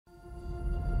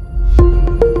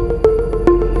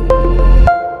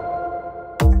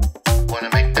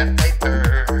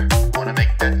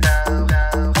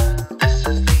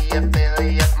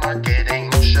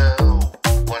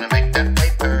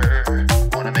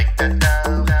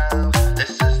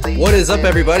What is up,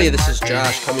 everybody? This is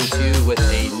Josh coming to you with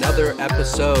another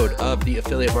episode of the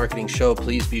Affiliate Marketing Show.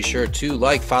 Please be sure to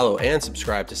like, follow, and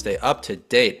subscribe to stay up to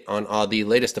date on all the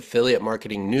latest affiliate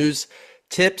marketing news,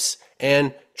 tips,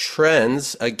 and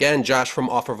trends. Again, Josh from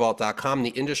OfferVault.com,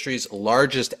 the industry's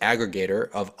largest aggregator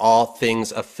of all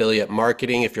things affiliate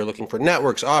marketing. If you're looking for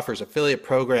networks, offers, affiliate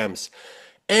programs,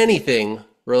 anything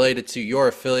related to your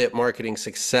affiliate marketing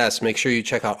success, make sure you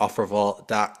check out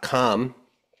OfferVault.com.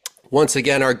 Once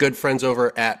again, our good friends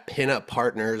over at Pinup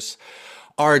Partners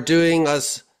are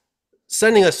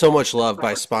sending us so much love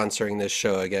by sponsoring this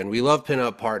show. Again, we love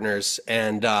Pinup Partners,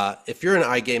 and if you're an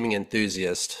iGaming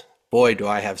enthusiast, boy, do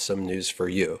I have some news for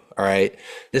you. All right,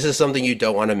 this is something you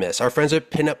don't want to miss. Our friends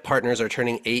at Pinup Partners are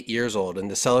turning 8 years old, and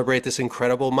to celebrate this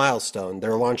incredible milestone,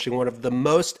 they're launching one of the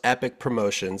most epic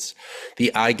promotions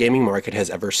the iGaming market has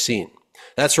ever seen.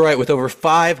 That's right, with over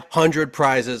 500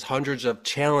 prizes, hundreds of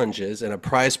challenges, and a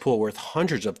prize pool worth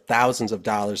hundreds of thousands of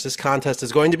dollars, this contest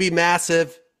is going to be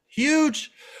massive,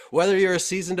 huge. Whether you're a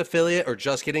seasoned affiliate or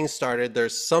just getting started,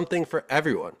 there's something for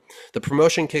everyone. The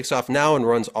promotion kicks off now and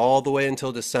runs all the way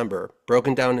until December,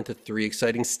 broken down into 3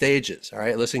 exciting stages. All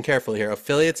right, listen carefully here.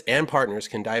 Affiliates and partners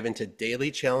can dive into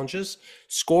daily challenges,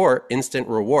 score instant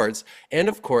rewards, and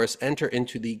of course, enter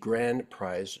into the grand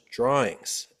prize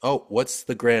drawings. Oh, what's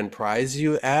the grand prize,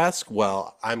 you ask?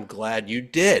 Well, I'm glad you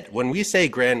did. When we say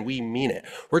grand, we mean it.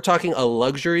 We're talking a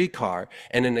luxury car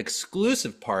and an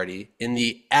exclusive party in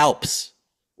the Alps.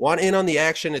 Want in on the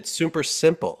action? It's super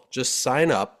simple. Just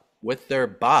sign up with their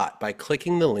bot by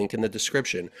clicking the link in the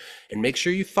description and make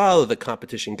sure you follow the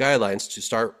competition guidelines to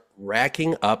start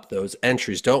racking up those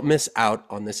entries. Don't miss out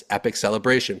on this epic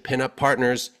celebration. Pinup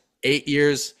Partners, 8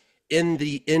 years in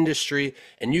the industry,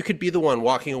 and you could be the one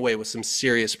walking away with some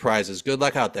serious prizes. Good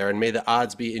luck out there, and may the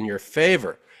odds be in your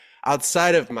favor.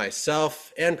 Outside of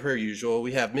myself, and per usual,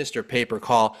 we have Mr. Paper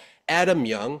Call, Adam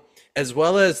Young, as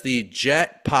well as the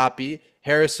Jet Poppy,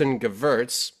 Harrison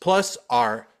Gevirtz, plus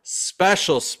our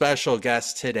special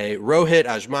guest today, Rohit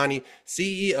Ajmani,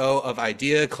 CEO of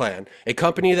Idea Clan, a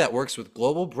company that works with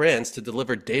global brands to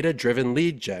deliver data-driven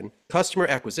lead gen, customer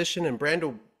acquisition, and brand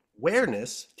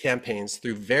awareness campaigns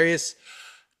through various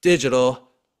digital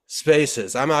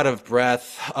spaces. I'm out of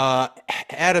breath.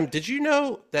 Adam, did you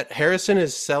know that Harrison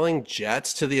is selling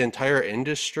jets to the entire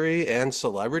industry and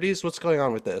celebrities? What's going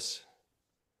on with this?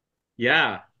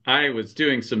 Yeah, I was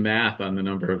doing some math on the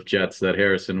number of jets that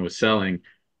Harrison was selling,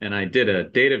 and I did a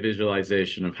data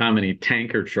visualization of how many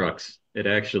tanker trucks it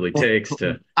actually takes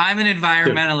I'm an to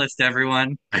environmentalist,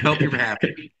 everyone. I hope you're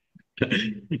happy.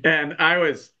 and I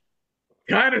was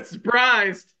kind of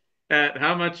surprised at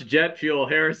how much jet fuel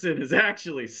Harrison is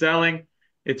actually selling.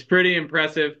 It's pretty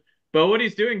impressive. But what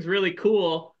he's doing is really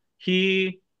cool.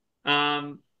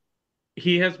 Um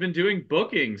he has been doing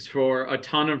bookings for a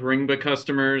ton of Ringba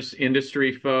customers,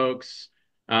 industry folks,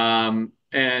 and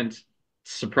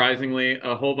surprisingly,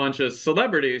 a whole bunch of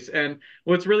celebrities. And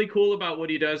what's really cool about what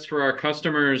he does for our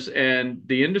customers and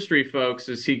the industry folks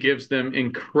is he gives them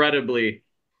incredibly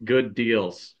good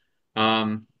deals.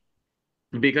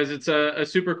 Because it's a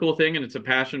super cool thing and it's a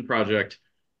passion project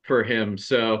for him.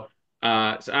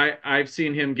 I've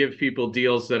seen him give people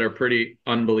deals that are pretty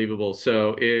unbelievable.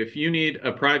 So if you need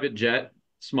a private jet,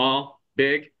 small,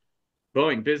 big,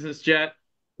 Boeing business jet,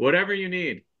 whatever you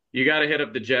need, you got to hit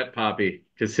up the Jet Poppy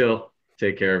because he'll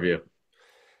take care of you.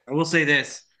 I will say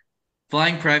this: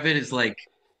 flying private is like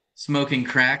smoking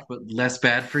crack, but less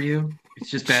bad for you.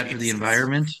 It's just bad for the Jesus.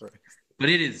 environment, but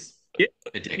it is Yeah,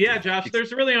 yeah, addictive. Josh,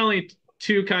 there's really only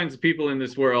two kinds of people in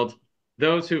this world,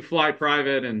 those who fly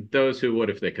private and those who would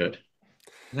if they could.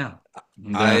 Yeah.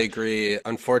 And, I agree.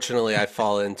 Unfortunately, I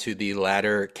fall into the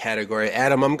latter category.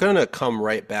 Adam, I'm going to come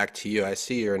right back to you. I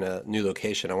see you're in a new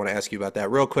location. I want to ask you about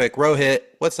that real quick. Rohit,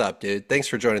 what's up, dude? Thanks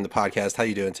for joining the podcast. How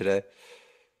you doing today?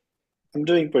 I'm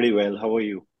doing pretty well. How are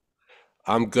you?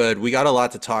 I'm good. We got a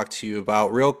lot to talk to you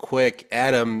about. Real quick,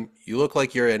 Adam, you look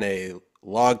like you're in a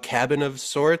log cabin of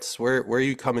sorts. Where are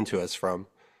you coming to us from?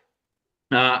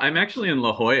 I'm actually in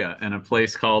La Jolla in a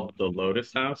place called the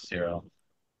Lotus House. Here,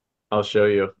 I'll show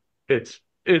you.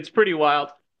 It's pretty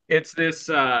wild. It's this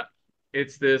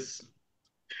it's this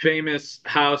famous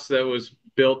house that was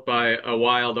built by a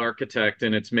wild architect,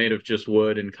 and it's made of just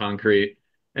wood and concrete,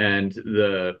 and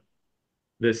the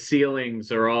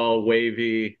ceilings are all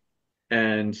wavy,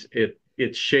 and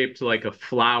it's shaped like a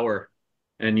flower,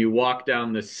 and you walk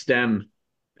down the stem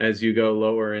as you go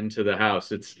lower into the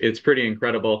house. It's pretty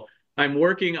incredible. I'm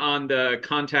working on the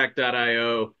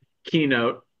Contact.io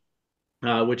keynote,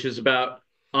 which is about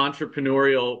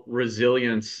entrepreneurial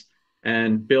resilience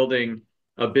and building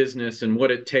a business and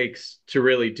what it takes to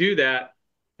really do that.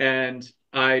 And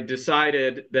I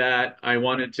decided that I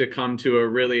wanted to come to a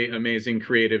really amazing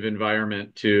creative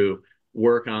environment to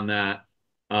work on that,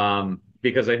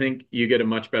 because I think you get a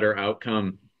much better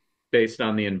outcome based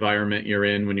on the environment you're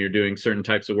in when you're doing certain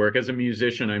types of work. As a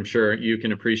musician, I'm sure you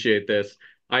can appreciate this.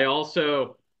 I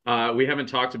also, we haven't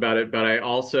talked about it, but I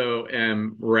also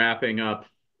am wrapping up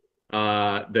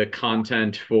the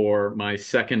content for my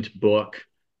second book.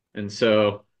 And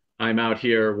so I'm out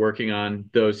here working on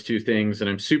those two things, and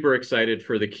I'm super excited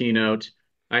for the keynote.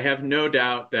 I have no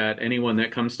doubt that anyone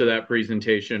that comes to that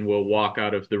presentation will walk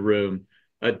out of the room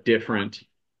a different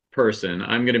person.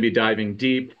 I'm going to be diving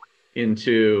deep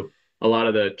into a lot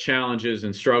of the challenges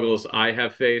and struggles I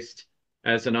have faced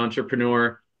as an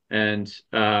entrepreneur, and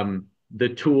the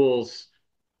tools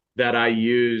that I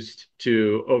used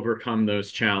to overcome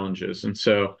those challenges. And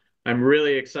so I'm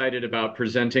really excited about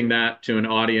presenting that to an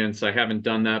audience. I haven't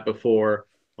done that before.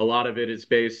 A lot of it is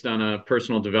based on a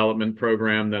personal development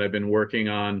program that I've been working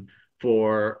on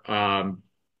for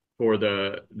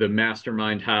the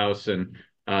Mastermind House, and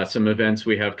some events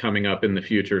we have coming up in the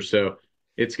future. So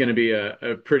it's going to be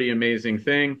a pretty amazing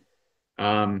thing.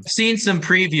 I've seen some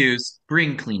previews.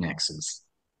 Bring Kleenexes.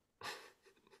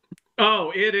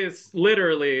 Oh, it is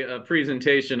literally a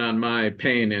presentation on my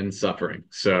pain and suffering.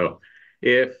 So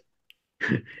if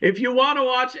if you want to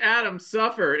watch Adam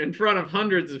suffer in front of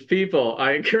hundreds of people,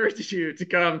 I encourage you to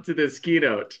come to this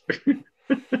keynote.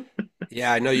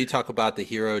 Yeah, I know you talk about the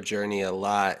hero journey a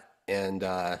lot. And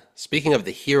speaking of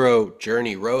the hero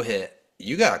journey, Rohit,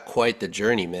 you got quite the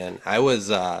journey, man. I was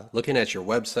looking at your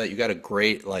website. You got a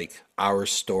great like our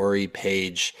story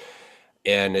page,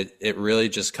 and it really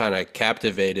just kind of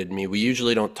captivated me. We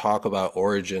usually don't talk about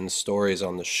origin stories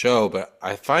on the show, but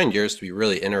I find yours to be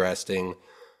really interesting.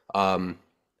 Um,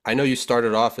 I know you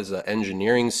started off as an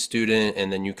engineering student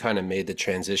and then you kind of made the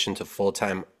transition to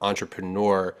full-time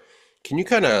entrepreneur. Can you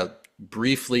kind of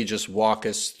briefly just walk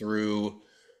us through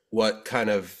what kind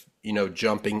of,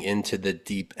 jumping into the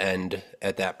deep end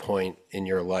at that point in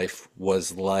your life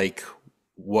was like?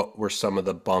 What were some of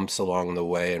the bumps along the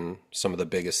way and some of the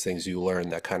biggest things you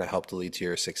learned that kind of helped lead to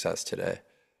your success today?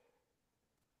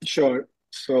 Sure.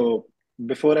 So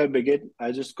before I begin,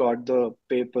 I just got the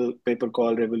paper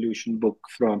call revolution book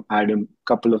from Adam a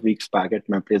couple of weeks back at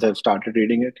my place. I've started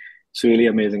reading it. It's really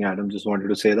amazing, Adam. Just wanted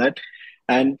to say that.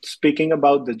 And speaking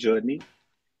about the journey,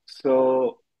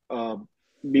 so uh,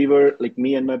 we were like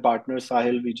me and my partner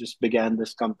Sahil, we just began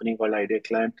this company called Idea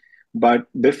Clan. But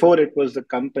before it was the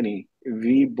company,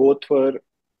 we both were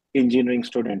engineering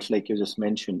students, like you just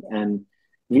mentioned. And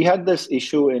we had this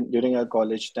issue during our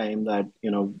college time that,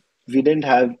 we didn't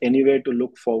have anywhere to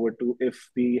look forward to if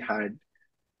we had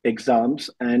exams,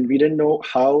 and we didn't know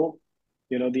how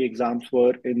the exams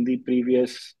were in the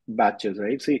previous batches,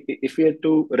 right? So if we had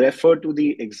to refer to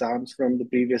the exams from the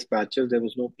previous batches, there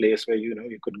was no place where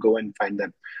you could go and find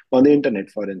them on the internet,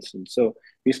 for instance. So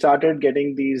we started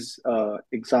getting these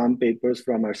exam papers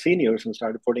from our seniors and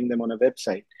started putting them on a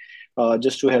website,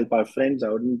 just to help our friends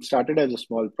out, and started as a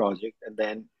small project, and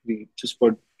then we just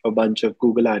put a bunch of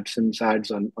Google AdSense ads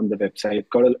on the website.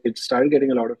 It started getting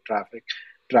a lot of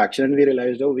traction, and we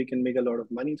realized, oh, we can make a lot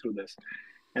of money through this.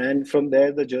 And from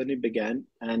there the journey began.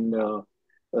 And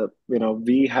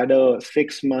we had a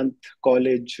 6-month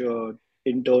college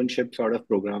internship sort of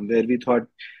program where we thought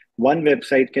one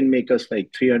website can make us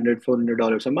like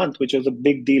 $300-400 a month, which was a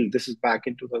big deal. This is back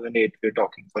in 2008 we're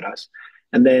talking, for us.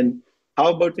 And then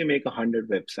how about we make 100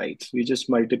 websites? We just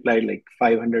multiplied like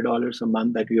 $500 a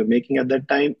month that we were making at that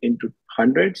time into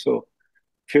 100, so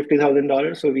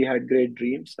 $50,000. So we had great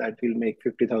dreams that we'll make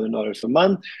 $50,000 a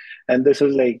month. And this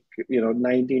is like,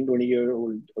 19,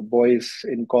 20-year-old boys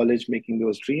in college making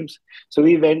those dreams. So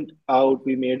we went out,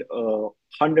 we made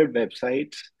 100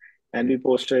 websites, and we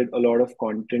posted a lot of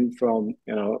content from,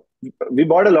 we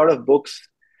bought a lot of books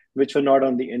which were not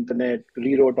on the internet,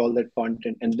 rewrote all that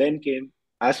content, and then came,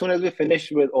 as soon as we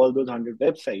finished with all those 100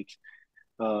 websites,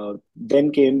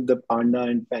 then came the Panda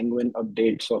and Penguin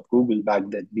updates of Google back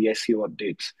then, the SEO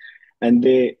updates. And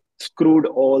they screwed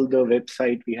all the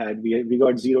website we had. We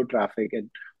got zero traffic, and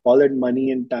all that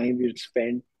money and time we had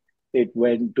spent, it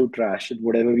went to trash. And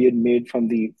whatever we had made from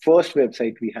the first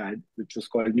website we had, which was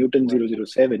called Newton Right.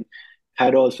 007,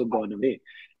 had also gone away.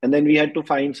 And then we had to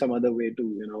find some other way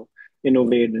to,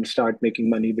 innovate and start making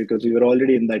money because we were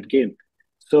already in that game.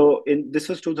 So this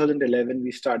was 2011.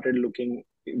 We started looking.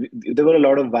 There were a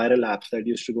lot of viral apps that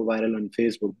used to go viral on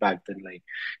Facebook back then, like,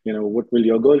 what will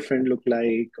your girlfriend look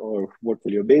like, or what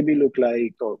will your baby look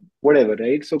like, or whatever,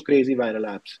 right? So crazy viral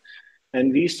apps.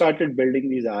 And we started building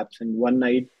these apps. And one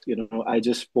night, I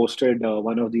just posted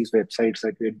one of these websites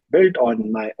that we had built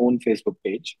on my own Facebook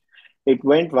page. it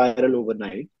went viral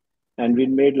overnight, and we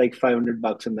made like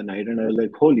 $500 in the night. And I was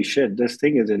like, holy shit, this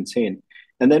thing is insane.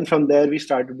 And then from there, we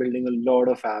started building a lot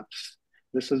of apps.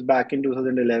 This was back in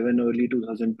 2011, early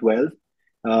 2012.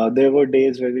 There were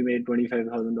days where we made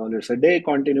 $25,000 a day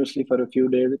continuously for a few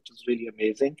days, which was really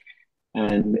amazing.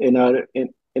 And in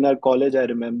our college, I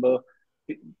remember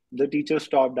the teacher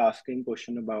stopped asking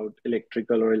question about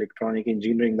electrical or electronic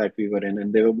engineering that we were in,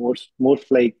 and they were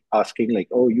most like asking like,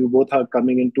 "Oh, you both are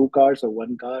coming in two cars or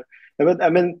one car?" I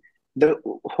mean, the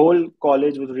whole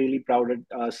college was really proud at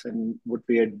us and what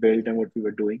we had built and what we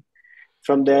were doing.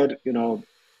 From there, Facebook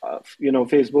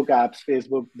apps,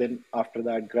 Facebook then after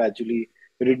that gradually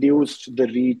reduced the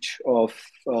reach of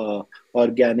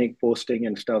organic posting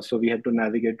and stuff. So we had to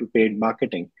navigate to paid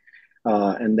marketing.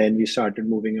 And then we started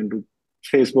moving into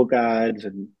Facebook ads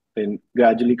and then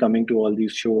gradually coming to all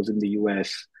these shows in the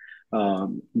US,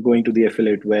 going to the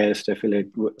Affiliate West,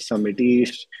 Summit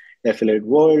East, Affiliate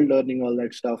World, learning all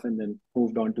that stuff, and then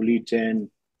moved on to LeadGen,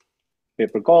 pay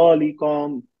per call,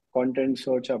 ecom, content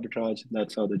search arbitrage.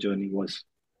 That's how the journey was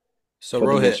So for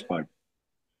the Rohit, most part.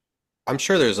 I'm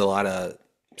sure there's a lot of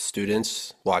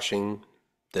students watching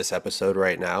this episode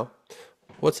right now.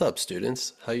 What's up,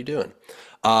 students? How you doing?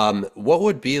 What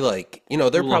would be like, they're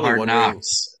School of probably Hard wondering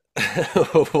Knocks.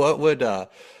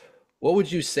 what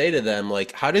would you say to them?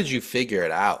 Like, how did you figure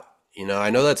it out? I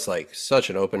know that's like such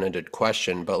an open-ended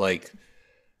question, but like,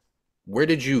 where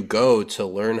did you go to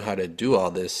learn how to do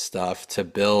all this stuff to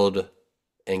build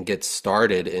and get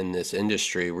started in this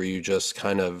industry? Were you just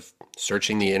kind of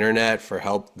searching the internet for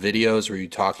help videos? Were you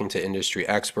talking to industry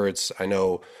experts? I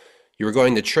know you were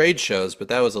going to trade shows, but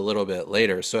that was a little bit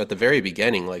later. So at the very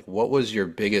beginning, like what was your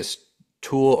biggest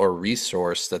tool or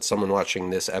resource that someone watching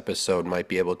this episode might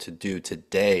be able to do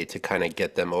today to kind of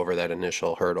get them over that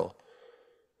initial hurdle?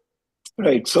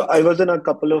 Right. So I was in a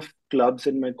couple of clubs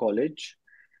in my college,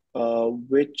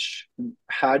 which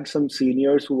had some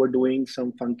seniors who were doing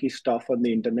some funky stuff on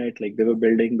the internet. Like they were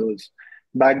building those.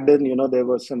 Back then, there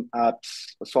were some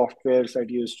apps, softwares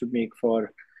that used to make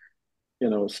for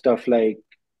stuff like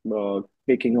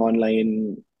taking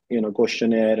online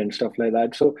questionnaire and stuff like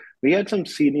that. So we had some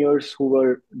seniors who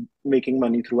were making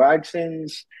money through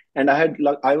AdSense, and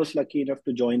I was lucky enough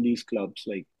to join these clubs.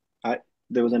 Like I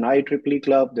there was an IEEE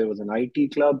club, there was an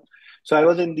IT club. So I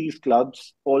was in these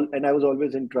clubs all, and I was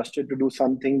always interested to do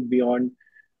something beyond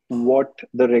what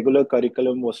the regular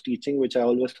curriculum was teaching, which I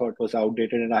always thought was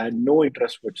outdated, and I had no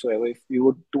interest whatsoever. If you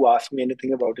would to ask me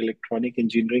anything about electronic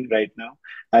engineering right now,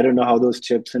 I don't know how those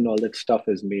chips and all that stuff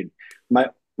is made. My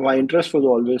interest was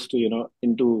always to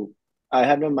into. I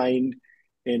had my mind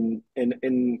in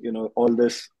all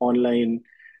this online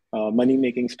money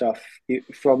making stuff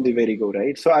from the very go,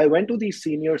 right. So I went to these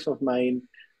seniors of mine.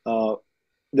 Uh,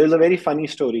 there's a very funny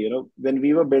story. When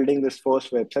we were building this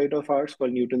first website of ours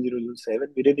called Newton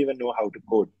 007, we didn't even know how to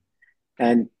code.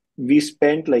 And we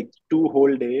spent like 2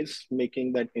 whole days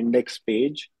making that index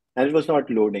page, and it was not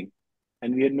loading.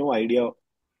 And we had no idea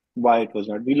why it was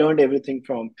not. We learned everything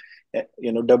from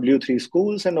W3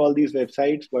 schools and all these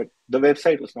websites, but the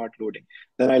website was not loading.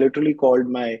 Then I literally called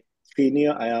my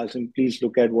senior. I asked him, please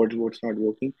look at what's not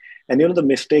working. And the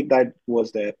mistake that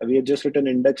was there, we had just written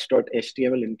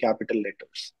index.html in capital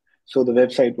letters. So the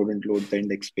website wouldn't load the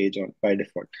index page on by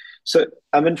default. So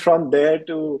I mean, from there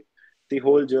to the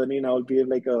whole journey now, we have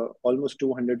like a almost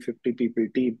 250 people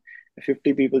team,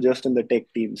 50 people just in the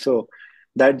tech team. So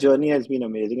that journey has been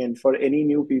amazing. And for any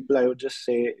new people, I would just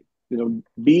say,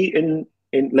 be in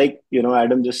like,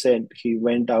 Adam just said, he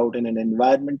went out in an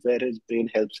environment where his brain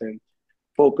helps him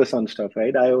focus on stuff,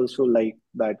 right? I also like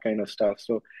that kind of stuff.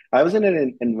 So I was in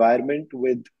an environment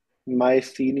with my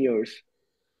seniors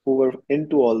who were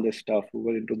into all this stuff, who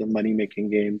were into the money making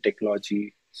game,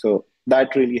 technology. So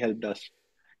that really helped us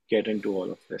get into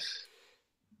all of this.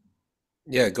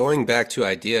 Yeah, going back to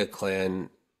Idea Clan,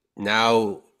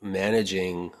 now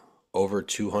managing over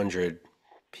 200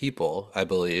 people, I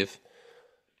believe.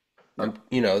 Yeah.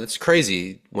 It's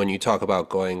crazy when you talk about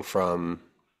going from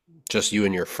just you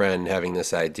and your friend having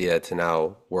this idea to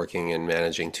now working and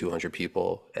managing 200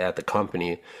 people at the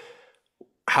company.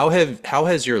 How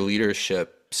has your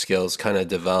leadership skills kind of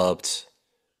developed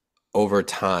over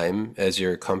time as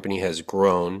your company has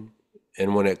grown?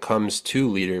 And when it comes to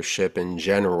leadership in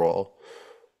general,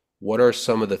 what are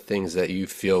some of the things that you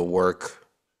feel work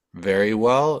very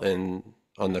well, and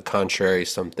on the contrary,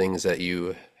 some things that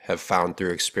you have found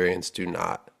through experience do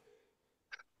not?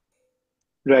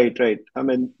 Right, right. I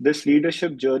mean, this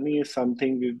leadership journey is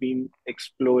something we've been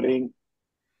exploring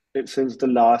since the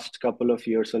last couple of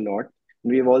years a lot.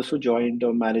 We've also joined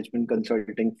a management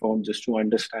consulting firm just to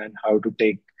understand how to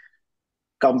take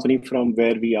company from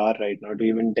where we are right now to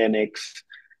even 10x.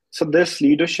 So this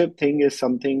leadership thing is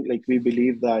something like we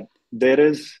believe that there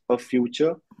is a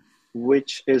future,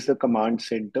 which is the command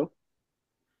center.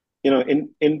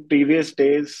 In previous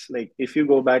days, like if you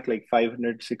go back like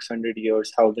 500, 600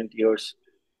 years, 1,000 years,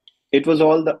 it was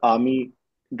all the army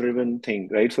driven thing,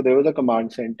 right? So there was a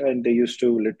command center and they used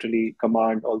to literally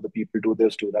command all the people, do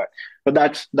this, do that. But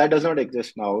that does not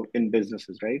exist now in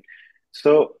businesses, right?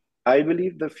 So I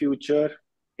believe the future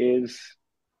is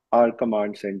our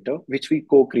command center, which we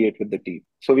co-create with the team.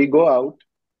 So we go out,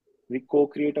 we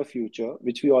co-create a future,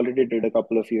 which we already did a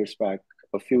couple of years back,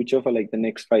 a future for like the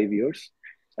next 5 years.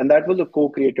 And that was a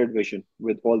co-created vision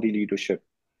with all the leadership.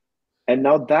 And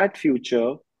now that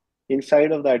future,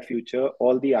 inside of that future,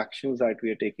 all the actions that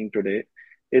we are taking today,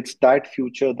 it's that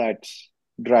future that's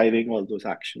driving all those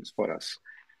actions for us.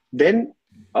 Then,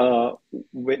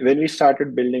 when we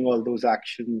started building all those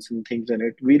actions and things in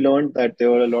it, we learned that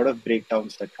there were a lot of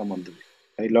breakdowns that come on the way,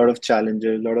 right? A lot of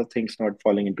challenges, a lot of things not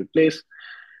falling into place.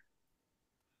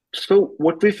 So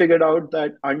what we figured out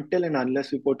that until and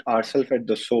unless we put ourselves at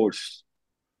the source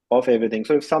of everything.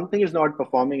 So if something is not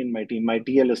performing in my team, my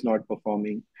TL is not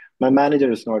performing, my manager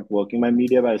is not working, my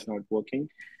media buyer is not working,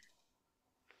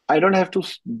 I don't have to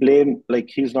blame like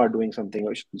he's not doing something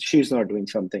or she's not doing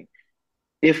something.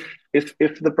 If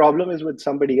the problem is with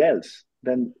somebody else,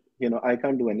 then I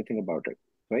can't do anything about it,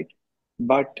 right?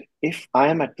 But if I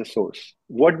am at the source,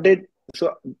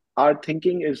 so our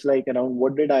thinking is like around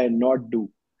what did I not do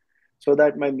so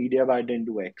that my media buyer didn't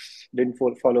do X, didn't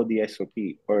follow the SOP,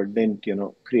 or didn't,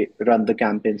 run the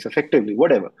campaigns effectively,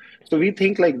 whatever. So we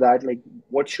think like that, like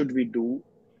what should we do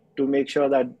to make sure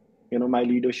that, my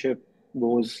leadership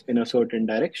goes in a certain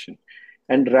direction.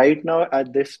 And right now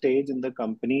at this stage in the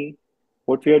company,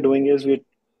 what we are doing is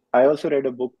I also read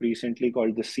a book recently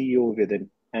called The CEO Within,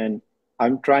 and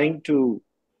I'm trying to,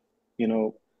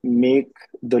 make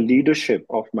the leadership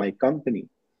of my company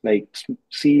like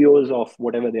CEOs of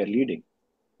whatever they're leading.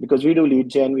 Because we do lead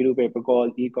gen, we do pay per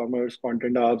call, e-commerce,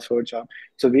 content hub, search hub.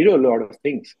 So we do a lot of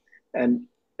things. And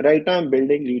right now I'm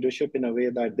building leadership in a way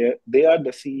that they are the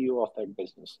CEO of that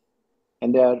business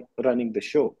and they are running the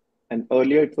show. And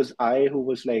earlier it was I who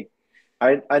was like,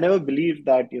 I never believed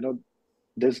that,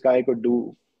 this guy could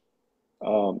do,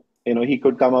 he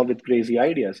could come up with crazy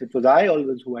ideas. It was I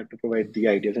always who had to provide the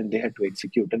ideas and they had to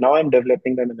execute. And now I'm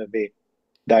developing them in a way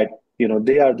that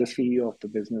they are the CEO of the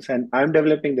business and I'm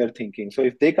developing their thinking. So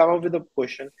if they come up with a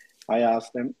question, I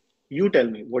ask them, you tell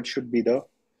me what should be the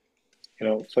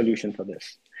solution for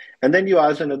this. And then you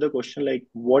ask another question like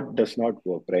what does not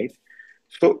work, right?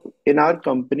 So in our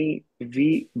company,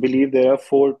 we believe there are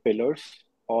 4 pillars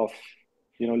of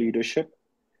leadership,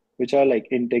 which are like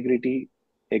integrity,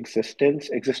 existence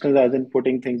as in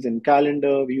putting things in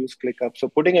calendar, views, ClickUp. So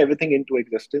putting everything into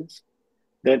existence,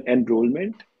 then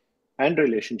enrollment and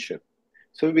relationship.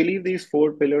 So we believe these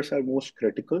 4 pillars are most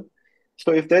critical.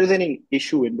 So if there is any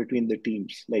issue in between the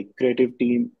teams, like creative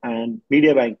team and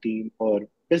media buying team or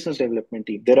business development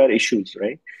team, there are issues,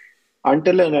 right?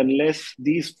 Until and unless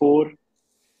these 4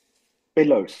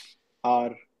 pillars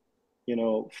are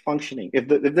functioning, if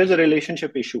there's a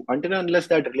relationship issue, until and unless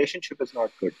that relationship is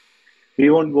not good, we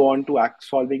won't go on to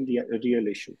solving the real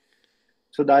issue.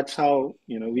 So that's how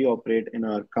we operate in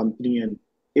our company. And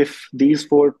if these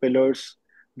 4 pillars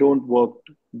don't work,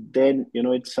 then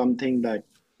it's something that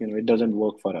it doesn't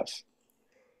work for us.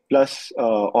 Plus,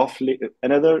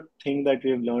 another thing that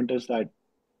we've learned is that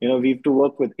we have to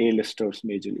work with A-listers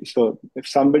majorly. So if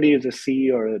somebody is a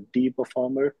C or a D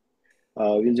performer,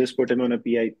 we'll just put him on a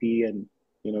PIP, and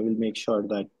we'll make sure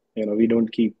that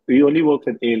we only work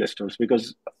with A-listers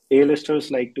because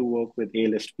A-listers like to work with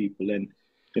A-list people, and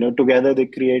together they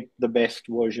create the best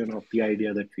version of the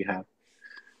idea that we have.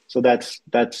 So that's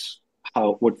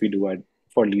what we do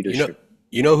for leadership.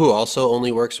 You know who also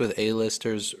only works with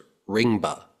A-listers?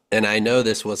 Ringba. And I know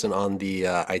this wasn't on the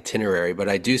itinerary, but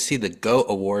I do see the GOAT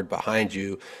award behind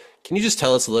you. Can you just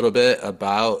tell us a little bit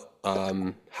about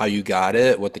how you got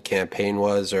it, what the campaign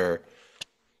was, or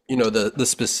the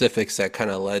specifics that kind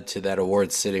of led to that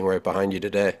award sitting right behind you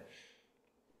today?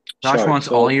 Josh Sure. wants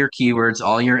all your keywords,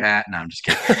 all your No, I'm just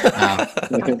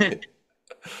kidding.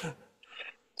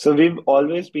 So we've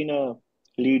always been a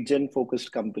lead gen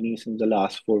focused company since the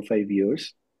last 4 or 5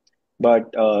 years.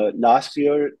 But last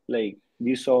year, like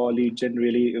we saw lead gen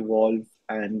really evolve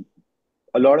and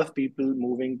a lot of people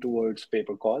moving towards pay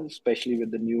per call, especially with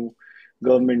the new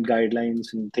government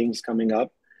guidelines and things coming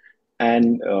up.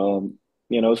 And,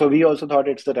 so we also thought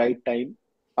it's the right time.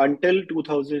 Until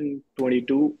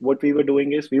 2022, what we were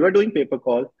doing is we were doing pay per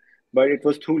call, but it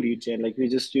was through lead gen. Like we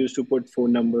just used to put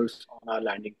phone numbers on our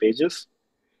landing pages.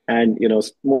 And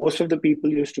most of the people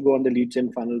used to go on the lead gen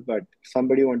funnel, but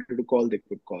somebody wanted to call, they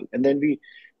could call. And then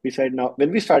we said, now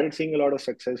when we started seeing a lot of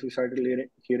success, we started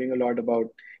hearing a lot about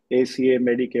ACA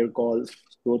Medicare calls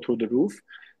go through the roof.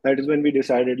 That is when we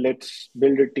decided, let's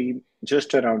build a team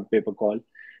just around pay per call.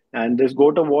 And this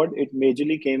GOAT award, it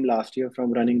majorly came last year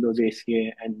from running those ACA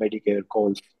and Medicare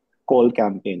call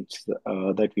campaigns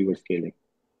that we were scaling.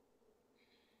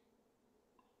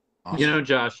 Awesome.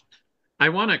 Josh, I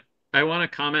want to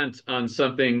comment on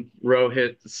something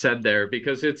Rohit said there,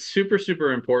 because it's super,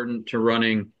 super important to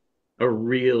running a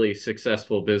really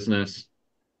successful business.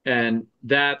 And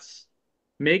that's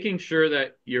making sure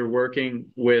that you're working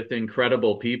with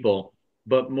incredible people,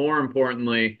 but more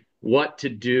importantly, what to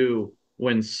do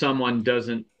when someone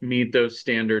doesn't meet those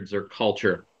standards or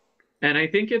culture. And I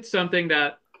think it's something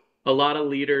that a lot of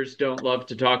leaders don't love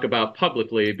to talk about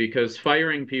publicly, because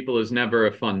firing people is never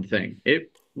a fun thing.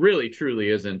 It really, truly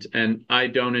isn't. And I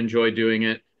don't enjoy doing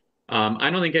it.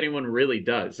 I don't think anyone really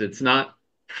does. It's not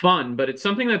fun, but it's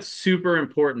something that's super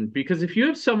important, because if you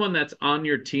have someone that's on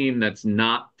your team that's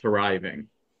not thriving,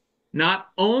 not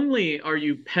only are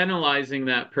you penalizing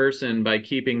that person by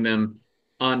keeping them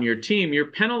on your team,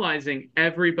 you're penalizing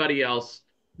everybody else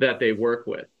that they work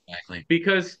with. Exactly.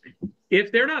 Because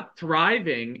if they're not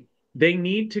thriving, they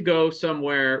need to go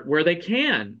somewhere where they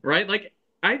can, right? Like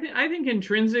I think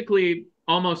intrinsically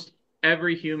almost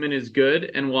every human is good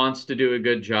and wants to do a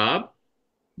good job,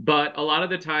 but a lot of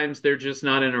the times they're just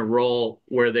not in a role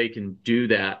where they can do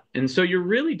that. And so you're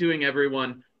really doing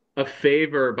everyone a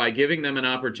favor by giving them an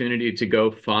opportunity to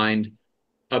go find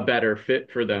a better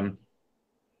fit for them.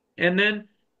 And then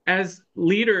as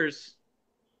leaders,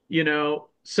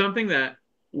 something that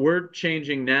we're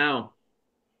changing now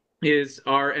is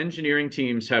our engineering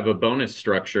teams have a bonus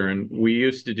structure, and we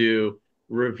used to do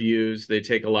reviews. They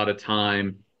take a lot of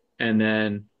time, and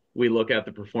then we look at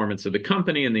the performance of the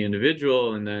company and the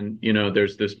individual, and then,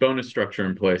 there's this bonus structure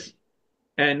in place.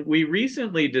 And we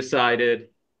recently decided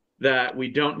that we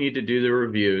don't need to do the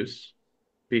reviews,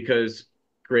 because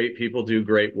great people do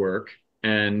great work,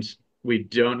 and we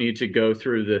don't need to go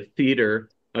through the theater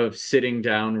of sitting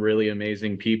down really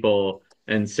amazing people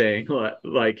and saying,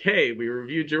 like, hey, we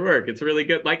reviewed your work, it's really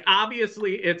good. Like,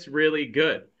 obviously it's really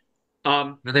good.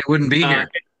 Or they wouldn't be here.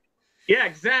 Yeah,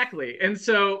 exactly. And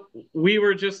so we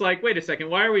were just like, wait a second,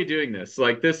 why are we doing this?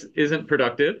 Like, this isn't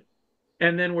productive.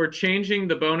 And then we're changing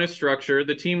the bonus structure.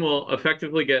 The team will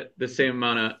effectively get the same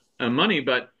amount of money,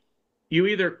 but you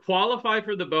either qualify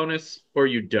for the bonus or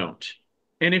you don't.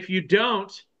 And if you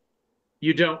don't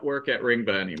work at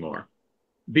Ringba anymore,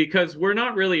 because we're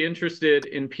not really interested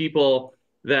in people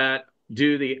that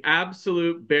do the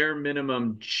absolute bare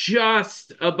minimum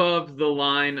just above the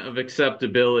line of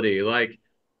acceptability. Like,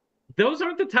 those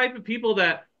aren't the type of people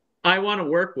that I want to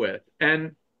work with.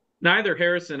 And neither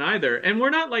Harrison either. And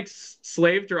we're not like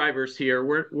slave drivers here.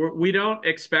 We don't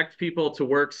expect people to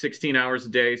work 16 hours a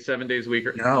day, 7 days a week,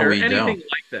 No, or we anything don't.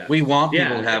 like that. We want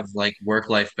people Yeah. to have like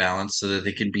work-life balance so that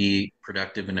they can be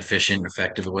productive and efficient and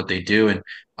effective at what they do. And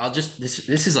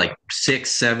this is like 6,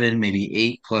 7,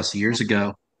 maybe 8+ years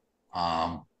ago.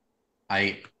 Um,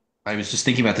 I I was just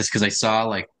thinking about this because I saw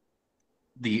like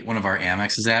the one of our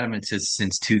Amexes at him. It says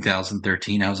since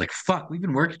 2013. I was like, fuck, we've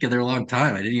been working together a long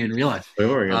time. I didn't even realize. We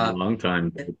were here a Uh, long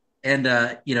time. and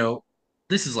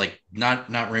this is like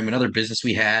not room another business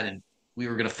we had, and we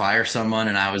were gonna fire someone,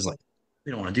 and I was like,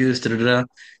 we don't want to do this, da, da, da.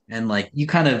 And like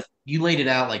you laid it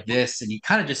out like this, and you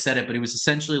kind of just said it, but it was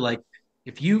essentially like,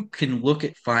 if you can look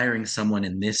at firing someone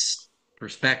in this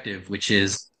perspective, which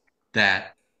is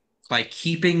that by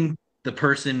keeping the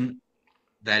person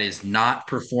that is not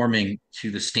performing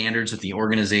to the standards that the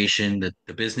organization, that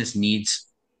the business needs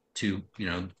to,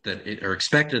 that it are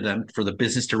expected of them for the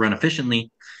business to run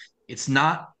efficiently, it's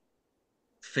not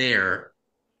fair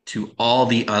to all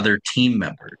the other team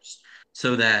members.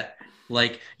 So that,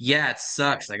 like, yeah, it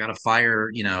sucks. I got to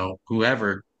fire,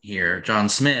 whoever here, John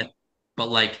Smith, but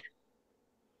like,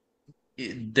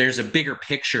 there's a bigger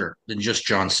picture than just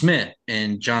John Smith,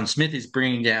 and John Smith is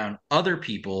bringing down other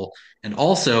people, and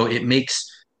also it makes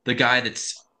the guy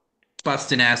that's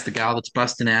busting ass, the gal that's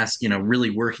busting ass,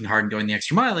 really working hard and going the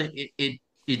extra mile.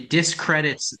 It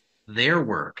discredits their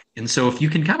work, and so if you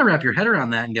can kind of wrap your head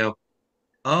around that and go,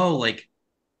 oh, like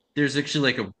there's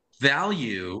actually like a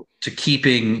value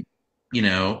to you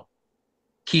know,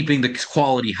 keeping the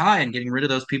quality high and getting rid of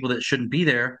those people that shouldn't be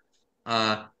there.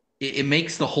 It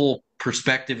makes the whole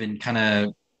perspective and kind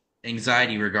of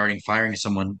anxiety regarding firing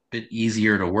someone a bit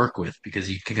easier to work with, because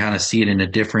you can kind of see it in a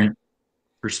different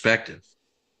perspective.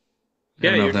 I Yeah,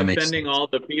 don't know if you're that makes defending sense. all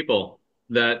the people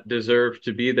that deserve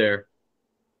to be there.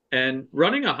 And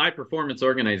running a high performance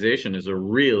organization is a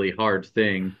really hard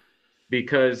thing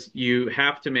because you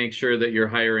have to make sure that you're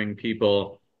hiring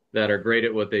people that are great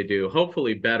at what they do,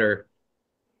 hopefully better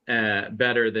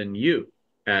than you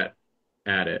at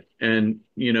it. And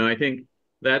I think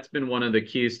that's been one of the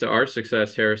keys to our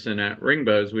success, Harrison, at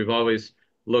Ringba, is we've always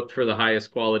looked for the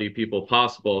highest quality people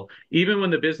possible. Even when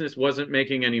the business wasn't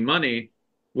making any money,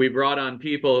 we brought on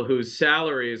people whose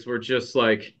salaries were just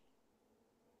like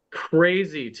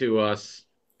crazy to us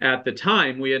at the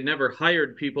time. We had never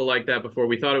hired people like that before.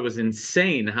 We thought it was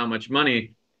insane how much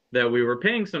money that we were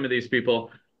paying some of these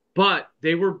people, but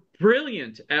they were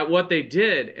brilliant at what they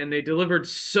did and they delivered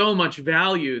so much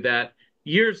value that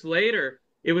years later,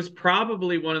 it was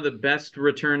probably one of the best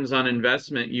returns on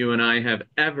investment you and I have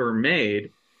ever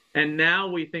made. And now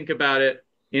we think about it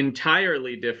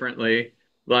entirely differently.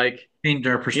 Like, Changed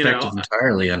our you know, perspective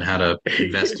entirely on how to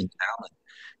invest in talent.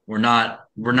 We're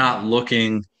not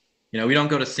looking, we don't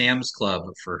go to Sam's Club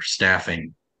for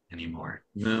staffing anymore.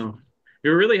 No.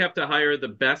 You really have to hire the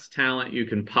best talent you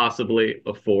can possibly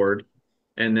afford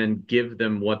and then give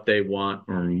them what they want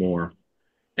or more.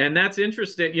 And that's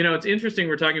interesting. It's interesting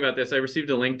we're talking about this. I received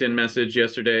a LinkedIn message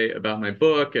yesterday about my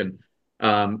book, and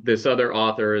this other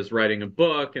author is writing a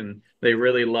book, and they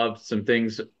really loved some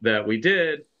things that we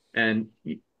did. And,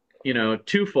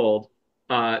 twofold,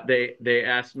 they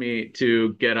asked me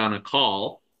to get on a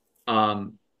call,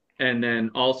 and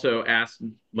then also asked,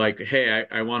 like, hey,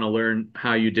 I want to learn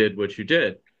how you did what you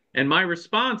did. And my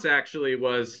response actually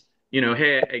was,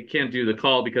 hey, I can't do the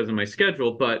call because of my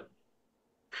schedule, but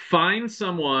find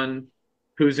someone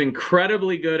who's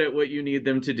incredibly good at what you need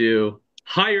them to do,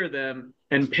 hire them,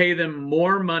 and pay them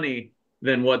more money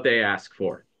than what they ask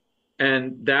for.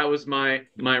 And that was my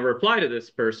reply to this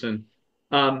person,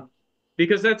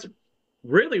 because that's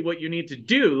really what you need to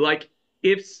do. Like,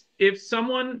 if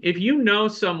someone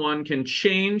can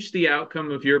change the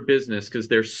outcome of your business because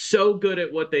they're so good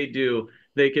at what they do,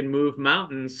 they can move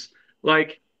mountains.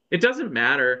 Like, it doesn't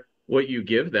matter what you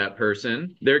give that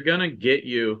person, they're gonna get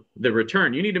you the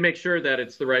return. You need to make sure that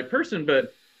it's the right person,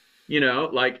 but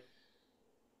like,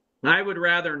 I would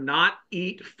rather not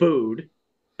eat food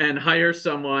and hire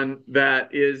someone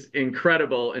that is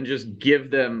incredible and just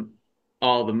give them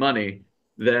all the money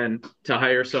than to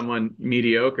hire someone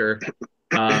mediocre,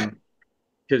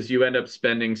 because you end up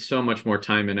spending so much more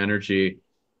time and energy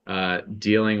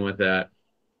dealing with that.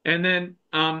 And then,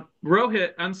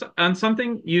 Rohit, on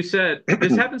something you said,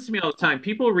 this happens to me all the time.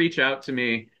 People reach out to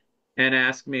me and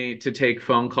ask me to take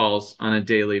phone calls on a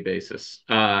daily basis.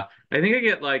 I think I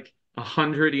get like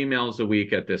 100 emails a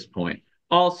week at this point,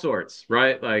 all sorts,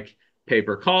 right? Like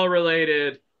paper call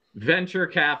related, venture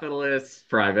capitalists,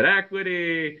 private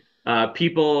equity,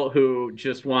 people who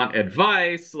just want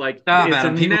advice. Like, Stop, it's a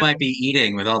Adam. People might be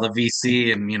eating with all the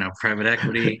VC and private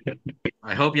equity.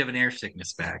 I hope you have an air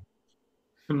sickness bag.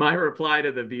 My reply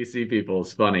to the VC people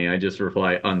is funny. I just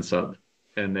reply unsub,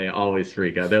 and they always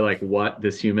freak out. They're like, "What?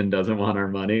 This human doesn't want our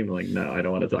money?" I'm like, "No, I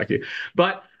don't want to talk to you."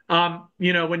 But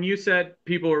when you said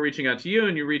people were reaching out to you,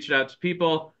 and you reached out to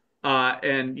people,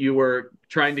 and you were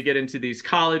trying to get into these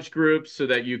college groups so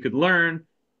that you could learn.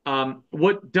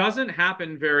 What doesn't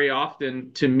happen very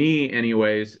often, to me,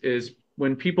 anyways, is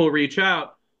when people reach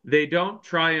out, they don't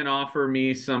try and offer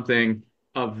me something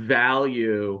of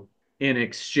value in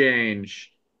exchange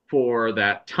for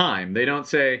that time. They don't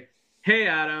say, "Hey,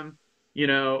 Adam, you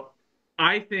know,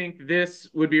 I think this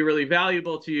would be really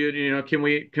valuable to you. Can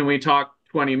we talk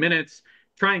 20 minutes?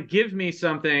 Try and give me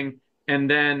something, and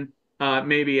then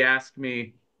maybe ask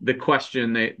me the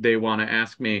question they want to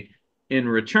ask me in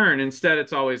return." Instead,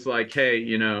 it's always like, "Hey,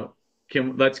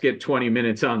 let's get 20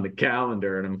 minutes on the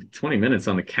calendar." And I'm 20 minutes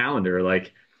on the calendar,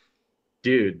 like,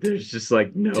 dude, there's just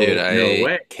like Dude, no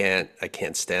way. I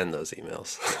can't stand those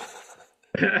emails.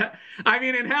 I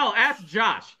mean, in hell, ask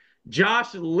Josh.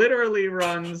 Josh literally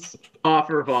runs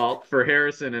OfferVault for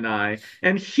Harrison and I,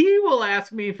 and he will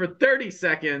ask me for 30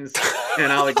 seconds,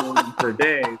 and I'll ignore him for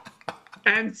days.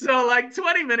 And so, like,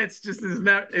 20 minutes just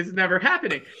is never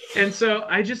happening. And so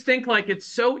I just think, like, it's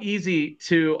so easy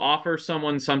to offer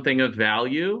someone something of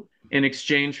value in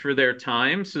exchange for their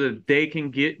time so that they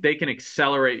can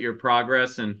accelerate your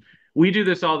progress. And we do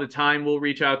this all the time. We'll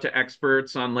reach out to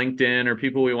experts on LinkedIn or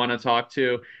people we want to talk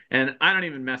to, and I don't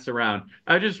even mess around.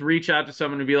 I just reach out to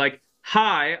someone and be like,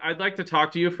 "Hi, I'd like to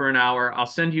talk to you for an hour. I'll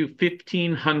send you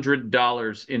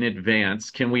 $1,500 in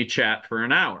advance. Can we chat for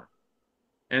an hour?"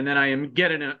 And then I am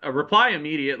getting a reply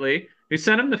immediately. We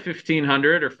send them the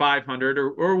 1,500 or 500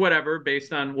 or whatever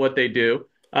based on what they do.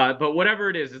 But whatever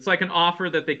it is, it's like an offer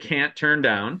that they can't turn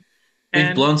down. We've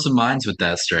And blown some minds with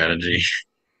that strategy.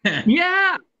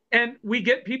 yeah, And we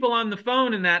get people on the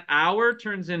phone, and that hour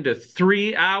turns into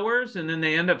 3 hours, and then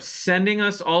they end up sending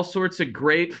us all sorts of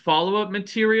great follow-up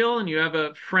material, and you have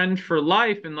a friend for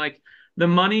life. And like the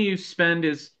money you spend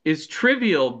is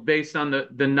trivial based on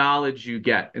the knowledge you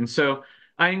get. And so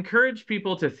I encourage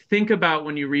people to think about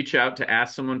when you reach out to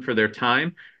ask someone for their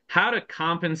time, how to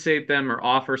compensate them or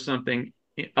offer something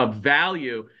of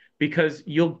value, because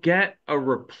you'll get a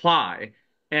reply.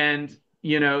 And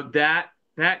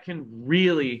that can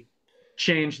really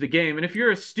change the game. And if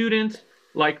you're a student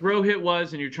like Rohit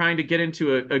was, and you're trying to get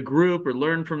into a group or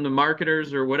learn from the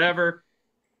marketers or whatever,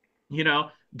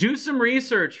 do some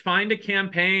research, find a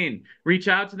campaign, reach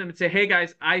out to them and say, hey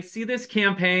guys, I see this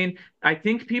campaign. I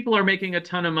think people are making a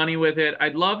ton of money with it.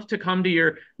 I'd love to come to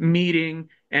your meeting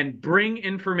and bring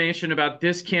information about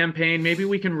this campaign. Maybe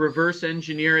we can reverse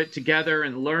engineer it together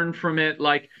and learn from it.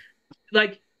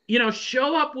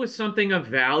 Show up with something of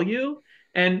value,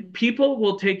 and people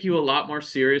will take you a lot more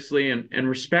seriously and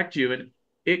respect you. And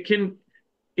it can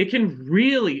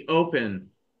really open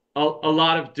a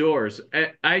lot of doors.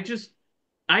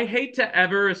 I hate to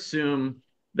ever assume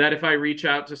that if I reach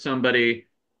out to somebody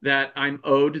that I'm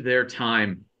owed their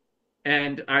time.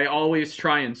 And I always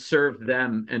try and serve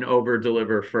them and over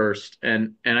deliver first.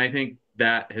 And I think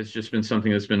that has just been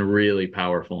something that's been really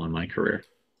powerful in my career.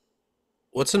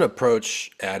 What's an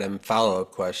approach, Adam,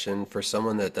 follow-up question, for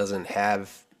someone that doesn't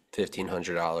have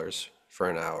 $1,500 for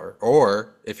an hour?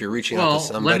 Or if you're reaching out to Well, let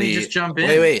me somebody, just jump in.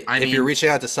 wait, I if you're mean, reaching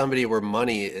out to somebody where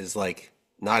money is like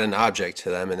not an object to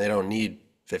them and they don't need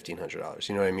 $1,500,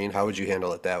 you know what I mean? How would you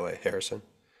handle it that way, Harrison?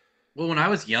 well, when I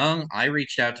was young, I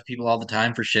reached out to people all the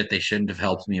time for shit they shouldn't have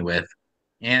helped me with.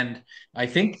 And I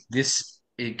think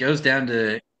it goes down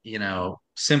to,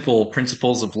 simple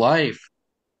principles of life.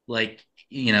 Like,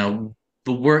 you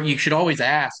should always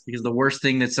ask, because the worst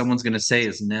thing that someone's going to say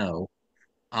is no.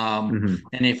 Mhm.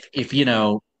 And if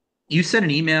you send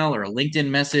an email or a LinkedIn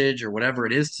message or whatever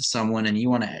it is to someone, and you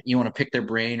want to pick their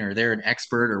brain, or they're an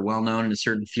expert or well known in a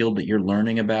certain field that you're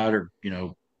learning about, or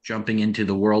jumping into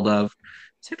the world of,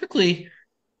 typically,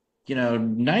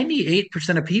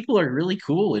 98% of people are really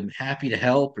cool and happy to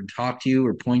help or talk to you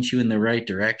or point you in the right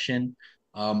direction.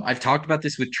 I've talked about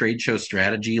this with trade show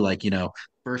strategy, like,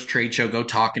 first trade show, go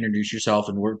talk, introduce yourself,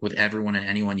 and work with everyone and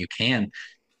anyone you can.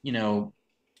 You know,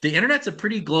 the internet's a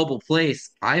pretty global place.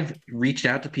 I've reached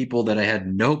out to people that I had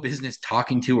no business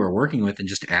talking to or working with, and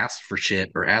just asked for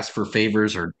shit or asked for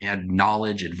favors or had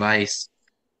knowledge, advice,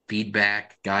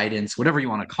 feedback, guidance, whatever you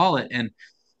want to call it. And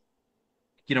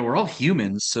we're all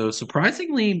humans, so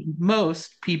surprisingly,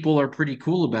 most people are pretty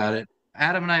cool about it.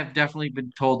 Adam and I have definitely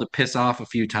been told to piss off a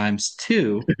few times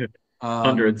too. Um,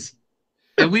 Hundreds.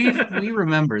 and we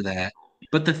remember that.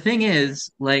 But the thing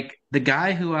is, like, the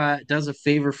guy who does a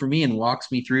favor for me and walks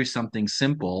me through something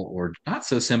simple or not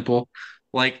so simple,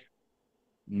 like,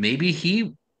 maybe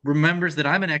he remembers that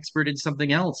I'm an expert in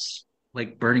something else,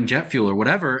 like burning jet fuel or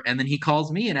whatever, and then he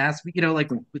calls me and asks me, like,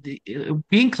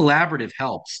 being collaborative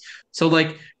helps. So,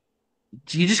 like,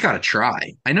 you just got to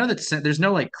try. I know that there's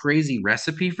no like crazy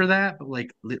recipe for that, but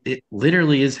like it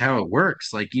literally is how it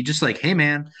works. Like, you just like, hey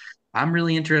man, I'm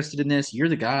really interested in this. You're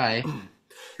the guy. Could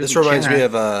This we reminds me chat?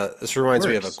 of a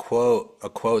Works.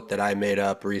 quote that I made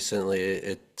up recently.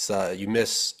 It's you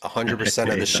miss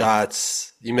 100% of the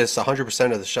shots. You miss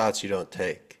 100% of the shots you don't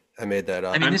take. I made that I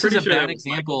up. mean, I'm this is pretty a sure that bad was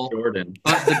Michael example, Jordan.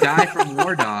 but the guy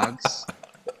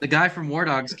from War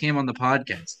Dogs came on the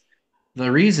podcast. The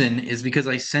reason is because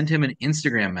I sent him an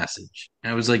Instagram message,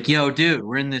 and I was like, "Yo, dude,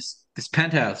 we're in this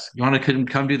penthouse. You want to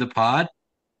come do the pod?"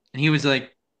 And he was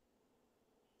like,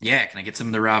 "Yeah, can I get some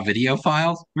of the raw video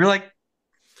files?" We were like,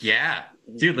 "Yeah,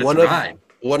 dude, let's One of ride."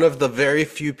 one of the very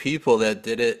few people that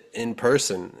did it in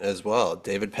person as well.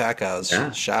 David Packhouse,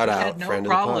 Yeah. shout He had out, no friend of the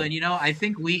problem. pod. And I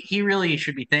think he really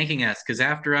should be thanking us, because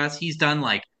after us, he's done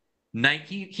like night.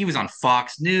 He was on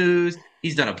Fox News.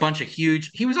 He's done a bunch of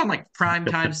huge. He was on like prime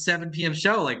time 7 p.m.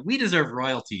 show. Like, we deserve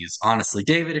royalties, honestly.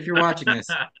 David, if you're watching this,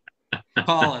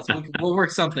 call us. We'll work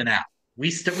something out.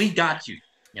 We got you.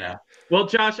 You know. Well,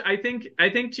 Josh, I think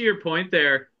to your point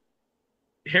there,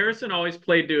 Harrison always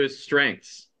played to his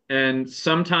strengths. And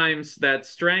sometimes that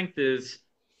strength is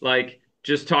like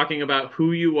just talking about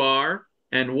who you are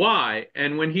and why.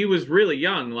 And when he was really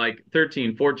young, like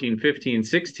 13, 14, 15,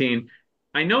 16,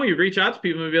 I know you'd reach out to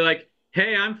people and be like,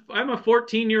 "Hey, I'm a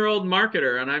 14-year-old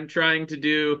marketer and I'm trying to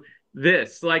do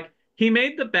this." Like, he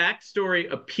made the backstory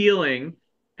appealing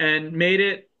and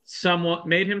made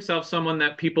himself someone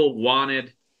that people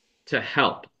wanted to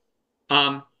help.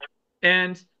 Um,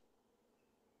 and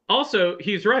also,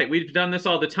 he's right. We've done this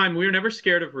all the time. We were never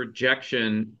scared of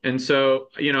rejection. And so,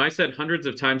 I said hundreds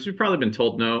of times, we've probably been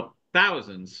told no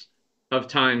thousands of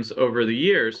times over the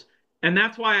years. And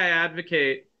that's why I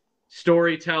advocate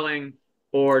storytelling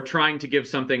or trying to give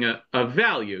something a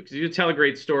value. Because you tell a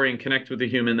great story and connect with the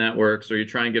human, that works, or you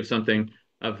try and give something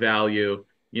of value,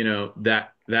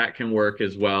 that can work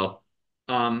as well.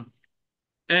 Um,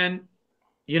 and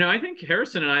I think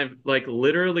Harrison and I have like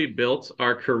literally built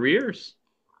our careers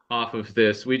off of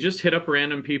this. We just hit up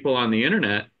random people on the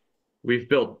internet. We've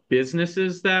built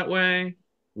businesses that way.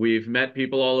 We've met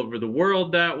people all over the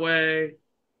world that way.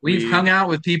 We've hung We've, out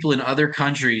with people in other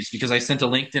countries because I sent a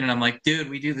LinkedIn and I'm like, dude,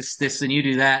 we do this, and you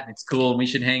do that, and it's cool, and we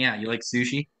should hang out. You like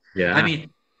sushi? I yeah, mean,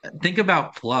 think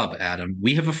about Club, Adam.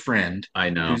 We have a friend I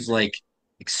know. who's like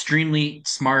extremely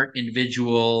smart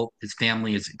individual. His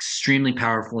family is extremely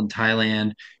powerful in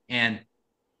Thailand, and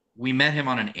we met him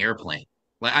on an airplane.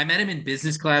 Like I met him in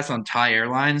business class on Thai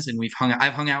Airlines, and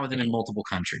I've hung out with him in multiple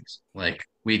countries. Like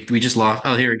we just lost.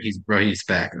 Oh, here he's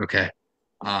back. Okay,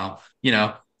 uh, you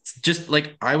know, just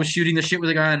like I was shooting the shit with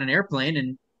a guy on an airplane,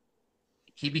 and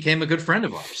he became a good friend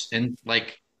of ours. And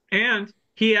like, And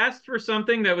he asked for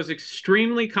something that was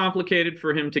extremely complicated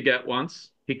for him to get once.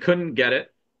 He couldn't get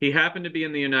it. He happened to be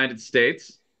in the United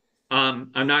States.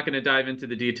 I'm not going to dive into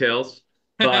the details,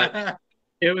 but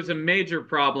it was a major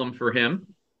problem for him.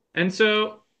 And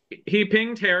so he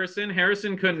pinged Harrison.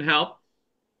 Harrison couldn't help.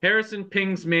 Harrison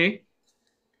pings me.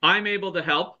 I'm able to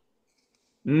help.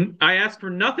 I ask for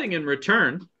nothing in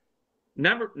return.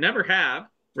 Never have,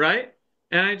 right?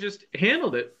 And I just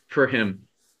handled it for him.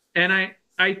 And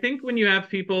I think when you have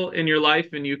people in your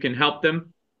life and you can help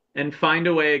them and find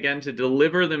a way again to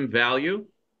deliver them value,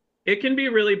 it can be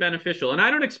really beneficial. And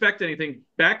I don't expect anything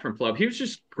back from Flub. He was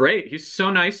just great. He's so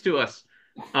nice to us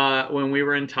when we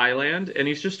were in Thailand, and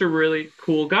he's just a really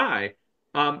cool guy.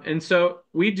 And so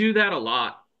we do that a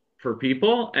lot for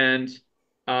people, and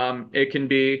it can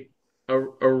be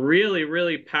a really,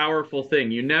 really powerful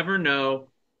thing. You never know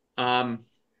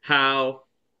how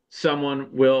someone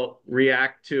will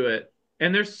react to it.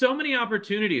 And there's so many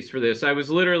opportunities for this. I was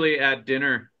literally at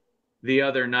dinner the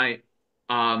other night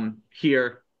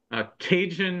here,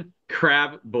 Cajun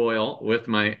crab boil with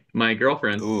my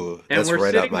girlfriend, Ooh, and that's we're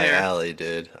right up sitting my there. alley,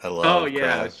 dude. I Oh love yeah,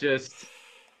 crab.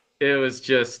 it was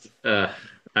just I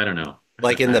don't know.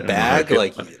 Like in I the don't know how to bag, feel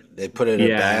like about it. they put it in a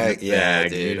Yeah, in the bag. Yeah, bag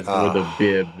dude. with a Oh,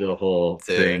 bib, the whole dude,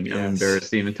 thing. I'm yes.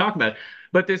 embarrassed to even talk about it.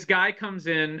 But this guy comes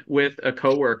in with a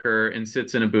coworker and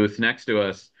sits in a booth next to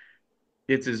us.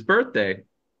 It's his birthday,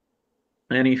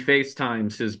 and he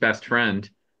FaceTimes his best friend,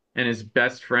 and his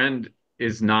best friend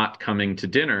is not coming to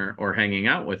dinner or hanging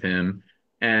out with him.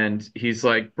 And he's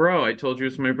like, "Bro, I told you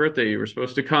it's my birthday. You were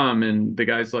supposed to come." And the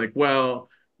guy's like, "Well,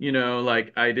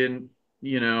 like I didn't,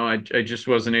 I just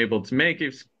wasn't able to make it."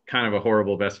 He's kind of a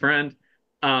horrible best friend.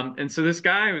 And so this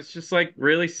guy was just like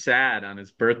really sad on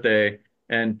his birthday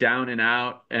and down and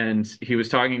out. And he was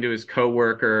talking to his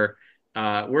coworker.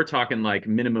 We're talking like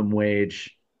minimum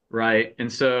wage, right?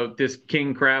 And so this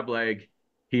king crab leg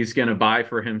he's going to buy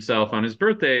for himself on his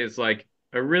birthday is like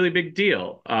a really big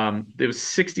deal. It was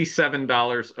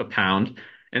 $67 a pound.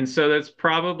 And so that's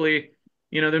probably,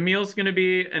 the meal's going to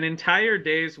be an entire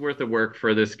day's worth of work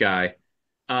for this guy.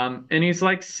 And he's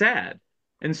like sad.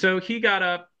 And so he got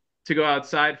up to go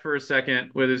outside for a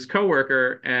second with his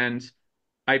coworker, and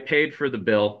I paid for the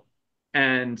bill.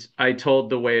 And I told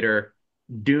the waiter,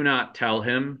 do not tell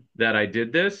him that I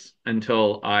did this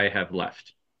until I have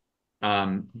left.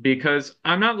 Because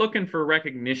I'm not looking for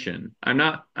recognition. I'm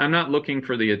not looking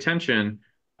for the attention.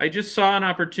 I just saw an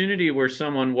opportunity where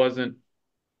someone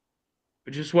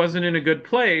just wasn't in a good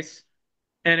place,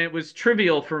 and it was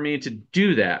trivial for me to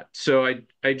do that. So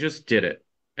I just did it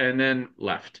and then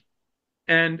left.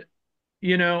 And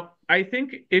I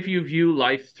think if you view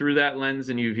life through that lens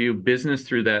and you view business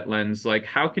through that lens, like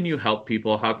how can you help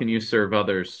people? How can you serve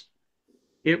others?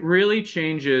 It really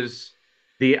changes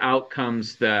the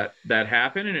outcomes that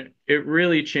happen, and it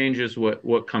really changes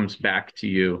what comes back to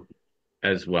you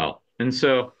as well. And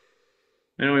so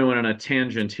I know we went on a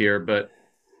tangent here, but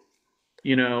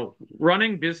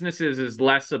running businesses is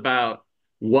less about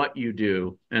what you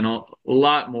do and a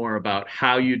lot more about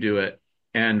how you do it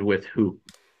and with who,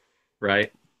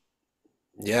 right?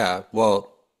 Yeah.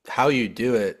 Well, how you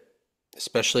do it,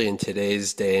 especially in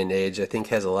today's day and age, I think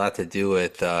has a lot to do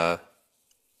with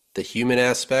the human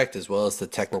aspect as well as the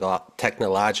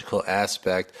technological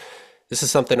aspect. This is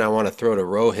something I want to throw to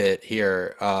Rohit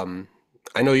here.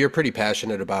 I know you're pretty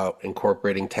passionate about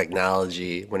incorporating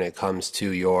technology when it comes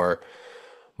to your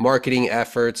marketing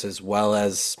efforts as well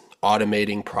as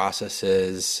automating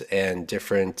processes and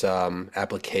different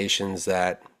applications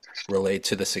that relate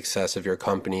to the success of your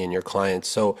company and your clients.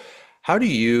 So, How do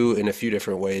you, in a few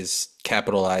different ways,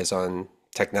 capitalize on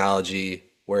technology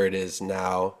where it is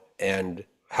now and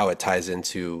how it ties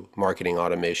into marketing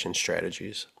automation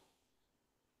strategies?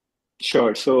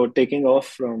 Sure. So taking off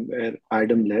from where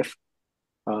Adam left,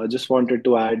 just wanted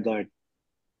to add that,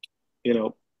 you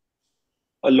know,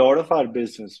 a lot of our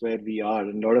business where we are,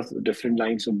 and a lot of the different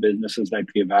lines of businesses that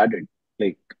we've added,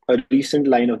 like a recent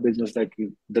line of business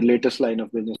the latest line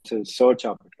of business is search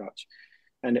arbitrage,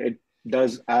 and it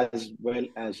does as well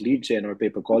as lead gen or pay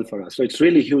per call for us. So it's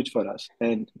really huge for us.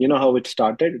 And you know how it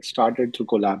started? It started through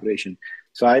collaboration.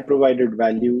 So I provided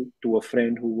value to a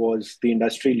friend who was the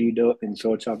industry leader in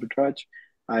search arbitrage.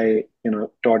 I,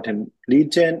 taught him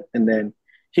lead gen, and then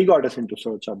he got us into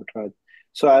search arbitrage.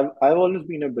 So I've always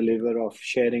been a believer of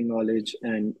sharing knowledge,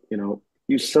 and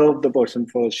you serve the person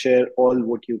first, share all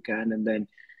what you can, and then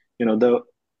the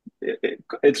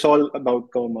it's all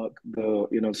about karma.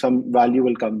 Some value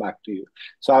will come back to you.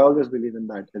 So I always believe in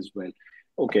that as well.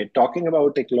 Okay, talking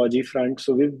about technology front,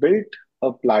 so we've built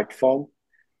a platform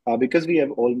because we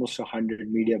have almost 100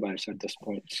 media buyers at this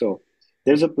point. So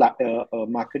there's a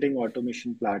marketing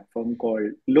automation platform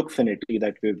called Lookfinity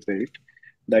that we've built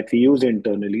that we use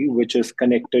internally, which is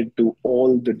connected to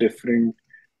all the different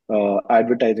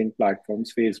advertising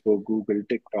platforms: Facebook, Google,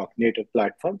 TikTok, native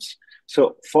platforms.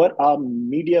 So for our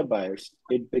media buyers,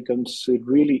 it becomes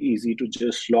really easy to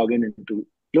just log in into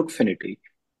Lookfinity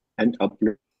and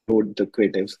upload the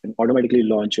creatives and automatically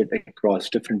launch it across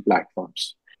different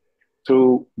platforms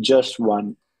through just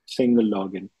one single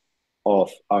login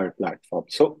of our platform.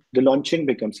 So the launching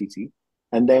becomes easy.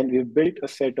 And then we've built a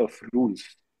set of rules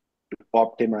to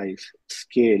optimize,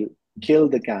 scale, kill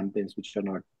the campaigns which are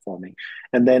not performing.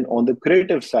 And then on the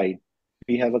creative side,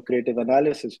 we have a creative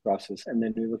analysis process, and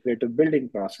then we have a creative building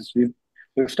process.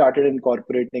 We've started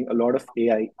incorporating a lot of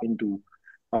AI into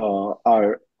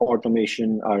our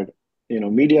automation, our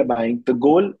media buying. The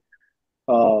goal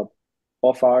uh,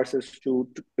 of ours is to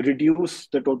reduce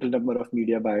the total number of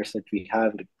media buyers that we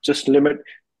have. Just limit.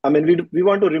 I mean, we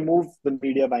want to remove the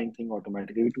media buying thing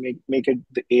automatically to make it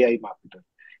the AI marketer,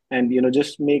 and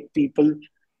just make people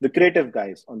the creative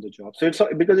guys on the job. So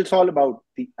because it's all about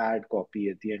the ad copy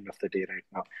at the end of the day right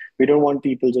now. We don't want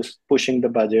people just pushing the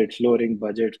budgets, lowering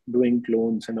budgets, doing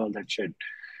clones and all that shit.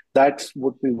 That's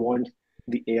what we want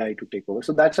the AI to take over.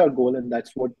 So that's our goal, and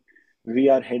that's what we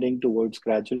are heading towards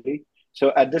gradually.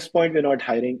 So at this point, we're not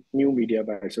hiring new media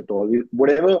buyers at all.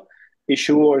 Whatever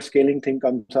issue or scaling thing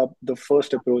comes up, the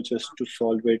first approach is to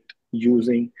solve it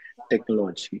using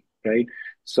technology, right?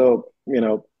 So,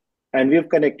 and we've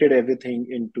connected everything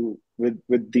into with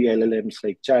the LLMs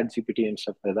like ChatGPT and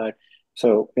stuff like that.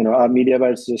 So, our media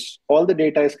buyers, just all the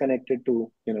data is connected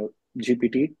to,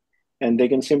 GPT, and they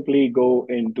can simply go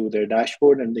into their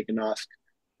dashboard and they can ask,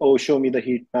 oh, show me the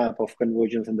heat map of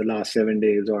conversions in the last 7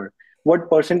 days, or what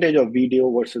percentage of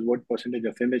video versus what percentage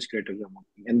of image creators are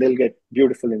working, and they'll get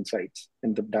beautiful insights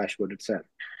in the dashboard itself.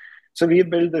 So we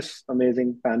built this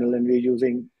amazing panel, and we're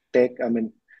using tech. I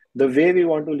mean, the way we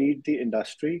want to lead the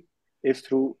industry is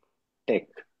through tech,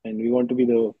 and we want to be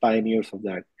the pioneers of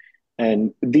that.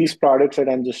 And these products that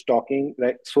I'm just talking,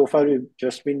 right, so far we've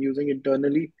just been using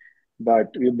internally, but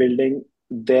we're building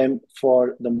them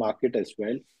for the market as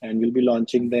well, and we'll be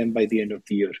launching them by the end of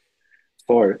the year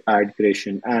for ad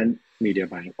creation and media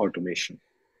buying automation.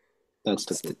 That's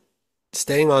the goal.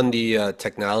 Staying on the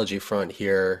technology front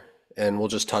here, and we'll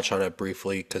just touch on it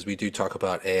briefly because we do talk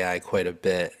about AI quite a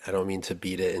bit. I don't mean to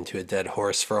beat it into a dead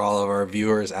horse for all of our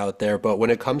viewers out there, but when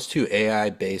it comes to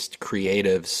AI-based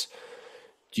creatives,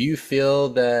 do you feel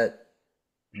that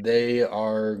they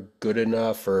are good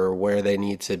enough or where they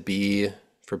need to be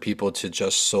for people to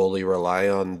just solely rely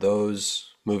on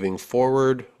those moving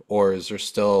forward? Or is there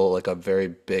still like a very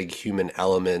big human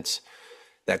element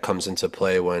that comes into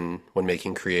play when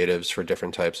making creatives for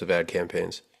different types of ad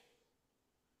campaigns?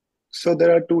 So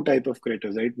there are two type of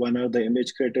creators, right? One are the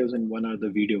image creators and one are the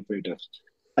video creators.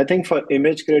 I think for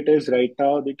image creators right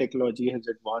now, the technology has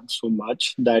advanced so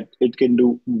much that it can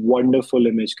do wonderful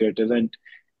image creators. And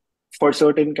for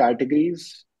certain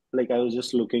categories, like I was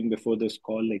just looking before this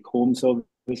call, like home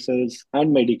services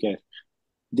and Medicare,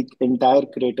 the entire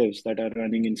creatives that are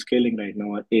running and scaling right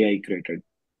now are AI created.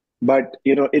 But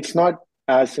it's not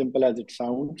as simple as it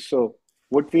sounds. So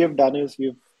what we have done is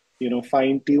we've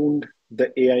fine tuned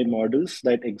the AI models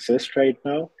that exist right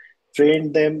now,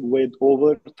 trained them with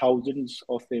over thousands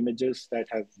of images that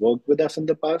have worked with us in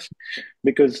the past,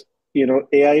 because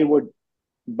AI would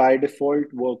by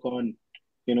default work on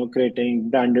creating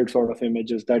branded sort of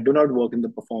images that do not work in the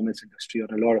performance industry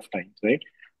or a lot of times, right?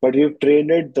 But we've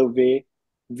trained it the way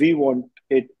we want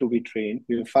it to be trained.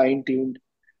 We've fine tuned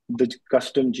the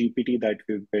custom GPT that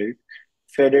we've built,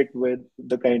 fed it with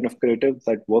the kind of creatives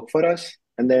that work for us.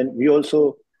 And then we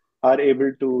also are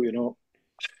able to,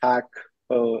 hack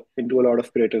into a lot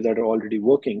of creatives that are already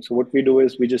working. So what we do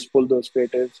is we just pull those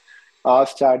creatives,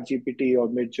 ask ChatGPT or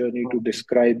Midjourney to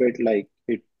describe it like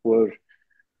it were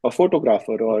a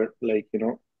photographer, or like,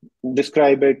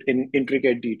 describe it in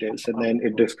intricate details, and then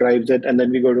it describes it, and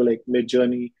then we go to like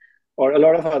Midjourney or a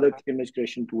lot of other image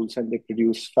creation tools, and they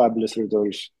produce fabulous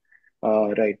results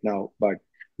right now. But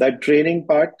that training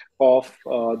part of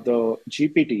the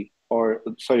GPT, or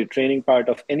sorry, training part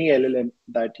of any LLM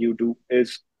that you do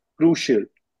is crucial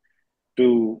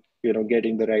to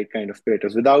getting the right kind of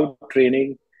creators. Without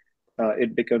training,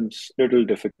 it becomes a little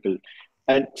difficult.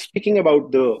 And speaking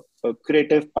about the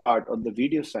creative part on the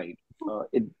video side,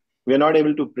 we're not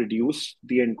able to produce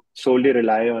the and solely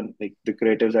rely on like the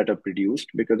creatives that are produced,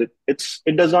 because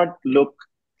it does not look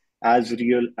as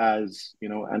real as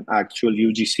an actual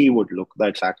UGC would look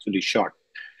that's actually shot.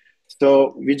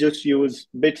 So we just use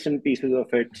bits and pieces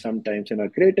of it sometimes in our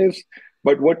creatives.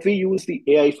 But what we use the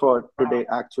AI for today,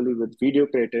 actually, with video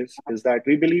creatives, is that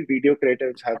we believe video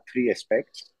creatives have three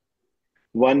aspects.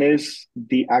 One is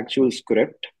the actual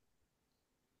script.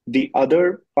 The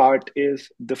other part is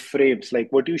the frames, like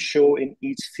what you show in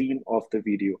each scene of the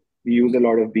video. We use a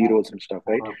lot of B-rolls and stuff,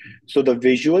 right? So the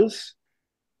visuals,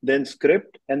 then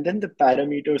script, and then the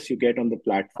parameters you get on the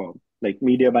platform, like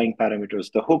media buying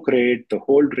parameters, the hook rate, the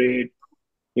hold rate,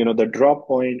 the drop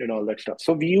point and all that stuff.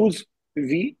 So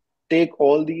we take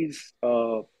all these,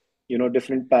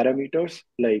 different parameters,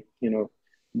 like,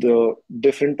 the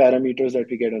different parameters that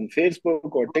we get on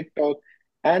Facebook or TikTok,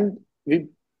 and we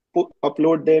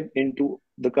upload them into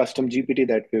the custom GPT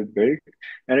that we've built.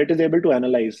 And it is able to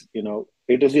analyze,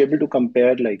 it is able to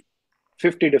compare like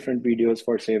 50 different videos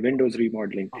for say Windows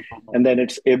remodeling, and then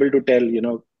it's able to tell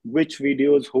which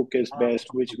videos hook is best,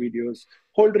 which videos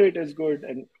hold rate is good,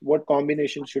 and what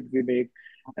combination should we make,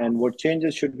 and what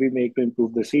changes should we make to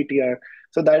improve the CTR.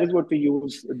 So that is what we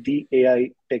use the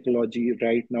AI technology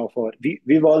right now for.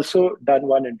 We've also done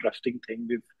one interesting thing.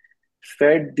 We've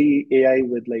fed the AI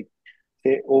with like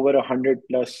say over 100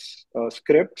 plus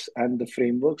scripts and the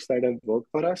frameworks that have worked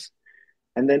for us,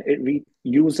 and then we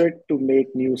use it to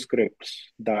make new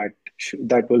scripts that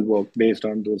will work based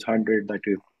on those 100 that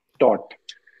we've taught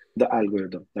the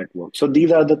algorithm that works. So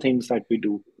these are the things that we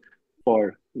do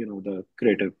for the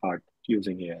creative part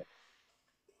using AI.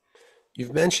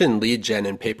 You've mentioned LeadGen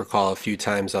and pay per call a few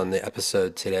times on the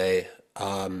episode today.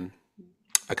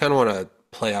 I kind of want to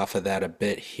play off of that a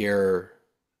bit here.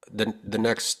 The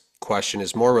next question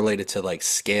is more related to like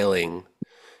scaling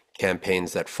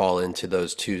campaigns that fall into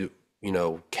those two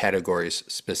categories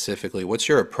specifically. What's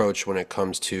your approach when it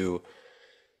comes to,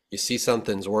 you see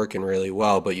something's working really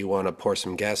well, but you want to pour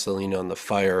some gasoline on the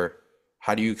fire?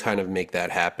 How do you kind of make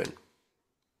that happen?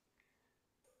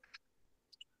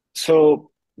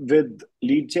 So with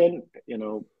LeadGen,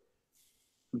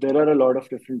 there are a lot of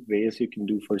different ways you can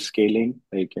do for scaling.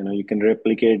 Like, you can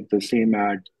replicate the same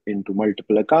ad into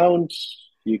multiple accounts.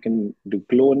 You can do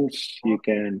clones. You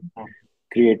can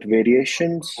create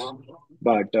variations.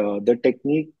 But the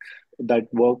technique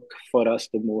that work for us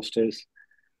the most is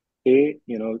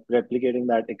replicating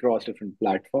that across different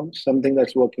platforms. Something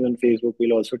that's working on Facebook,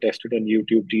 we'll also test it on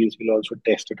YouTube Reels. We'll also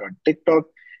test it on TikTok,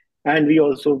 and we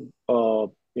also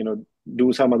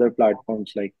do some other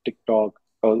platforms like TikTok,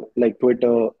 like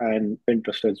Twitter and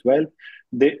Pinterest as well.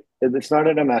 It's not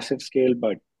at a massive scale,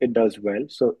 but it does well.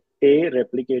 So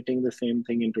replicating the same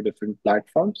thing into different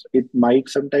platforms. It might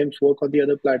sometimes work on the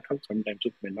other platforms, sometimes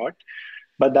it may not.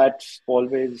 But that's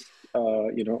always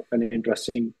an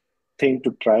interesting thing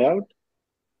to try out.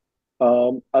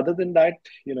 Other than that,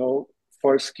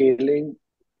 for scaling,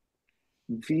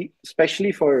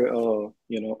 especially for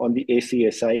on the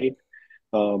ACA side,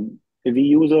 we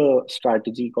use a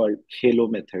strategy called Halo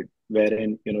method,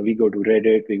 wherein we go to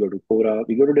Reddit, we go to Quora,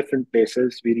 we go to different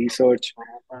places, we research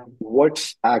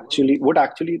what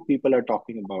actually people are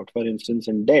talking about. For instance,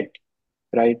 in debt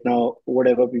right now,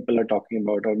 whatever people are talking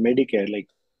about, or Medicare, like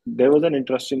there was an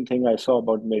interesting thing I saw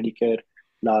about Medicare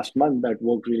last month that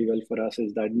worked really well for us,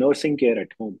 is that nursing care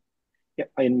at home. Yeah,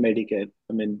 in Medicare,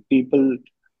 I mean, people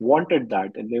wanted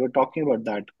that, and they were talking about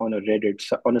that on a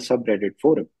subreddit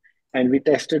forum. And we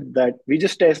tested that. We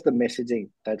just test the messaging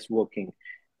that's working,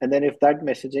 and then if that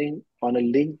messaging on a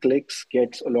link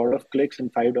gets a lot of clicks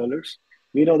and $5,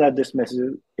 we know that this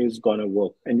message is gonna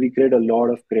work. And we create a lot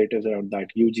of creatives around that,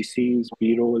 UGCs,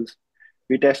 B-rolls.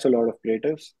 We test a lot of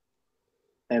creatives,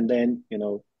 and then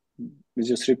we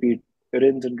just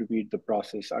rinse and repeat the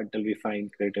process until we find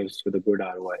creatives with a good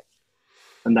ROI.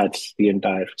 And that's the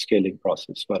entire scaling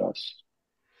process for us.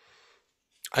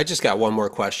 I just got one more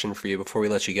question for you before we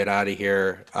let you get out of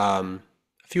here. A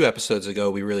few episodes ago,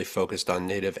 we really focused on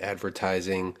native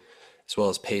advertising as well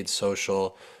as paid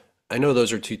social. I know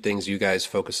those are two things you guys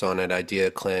focus on at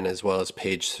Idea Clan, as well as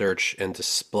page search and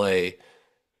display.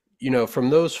 From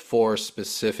those four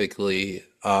specifically,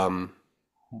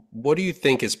 what do you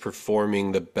think is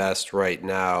performing the best right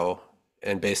now?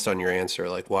 And based on your answer,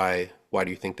 like why do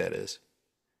you think that is?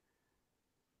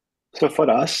 So for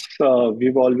us,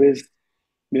 we've always,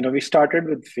 we started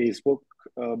with Facebook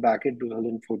back in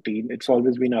 2014. It's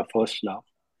always been our first love.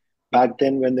 Back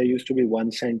then, when there used to be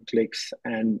 1 cent clicks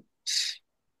and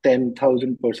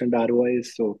 10,000%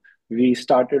 ROIs, so we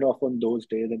started off on those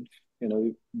days, and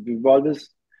we've always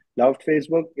loved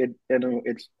Facebook.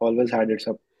 It's always had its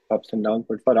ups and downs,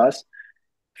 but for us,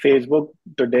 Facebook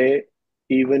today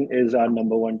even is our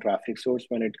number one traffic source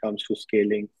when it comes to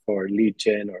scaling for lead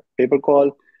gen or pay per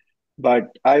call.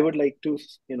 But I would like to,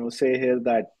 say here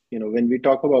that, when we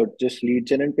talk about just lead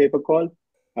gen and pay per call,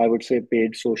 I would say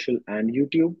paid social and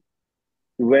YouTube.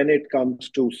 When it comes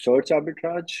to search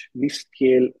arbitrage, we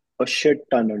scale a shit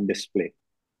ton on display.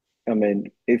 I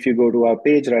mean, if you go to our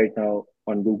page right now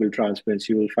on Google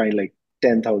Transparency, you will find like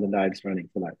 10,000 ads running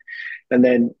for that. And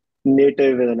then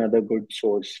native is another good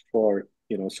source for,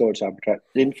 search arbitrage.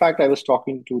 In fact, I was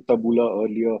talking to Taboola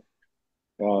earlier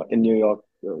in New York,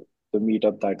 the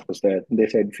meetup that was there. They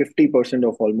said 50%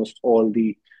 of almost all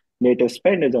the native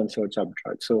spend is on search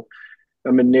arbitrage. So,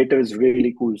 I mean, native is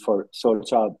really cool for search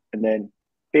arb. And then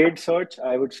paid search,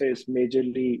 I would say, is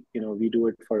majorly, we do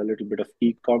it for a little bit of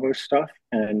e-commerce stuff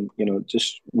and,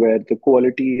 just where the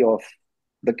quality of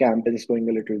the campaign is going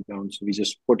a little down. So we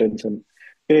just put in some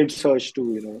paid search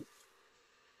to,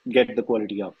 get the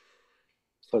quality up.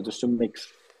 So just to mix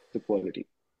the quality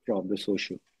from the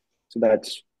social. So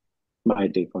that's my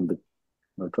take on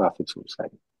the traffic source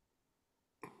side.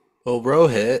 Well,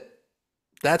 Rohit,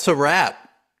 that's a wrap.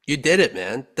 You did it,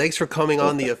 man. Thanks for coming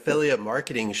on the Affiliate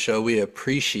Marketing Show. We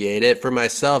appreciate it. For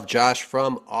myself, Josh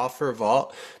from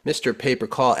OfferVault, Mr. Paper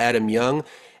Call Adam Young,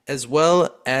 as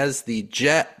well as the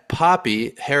Jet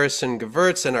Poppy, Harrison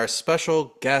Gevirtz, and our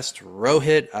special guest,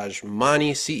 Rohit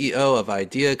Ajmani, CEO of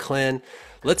Idea Clan.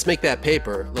 Let's make that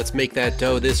paper. Let's make that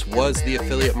dough. This was the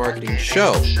Affiliate Marketing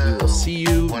Show. We will see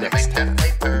you next time.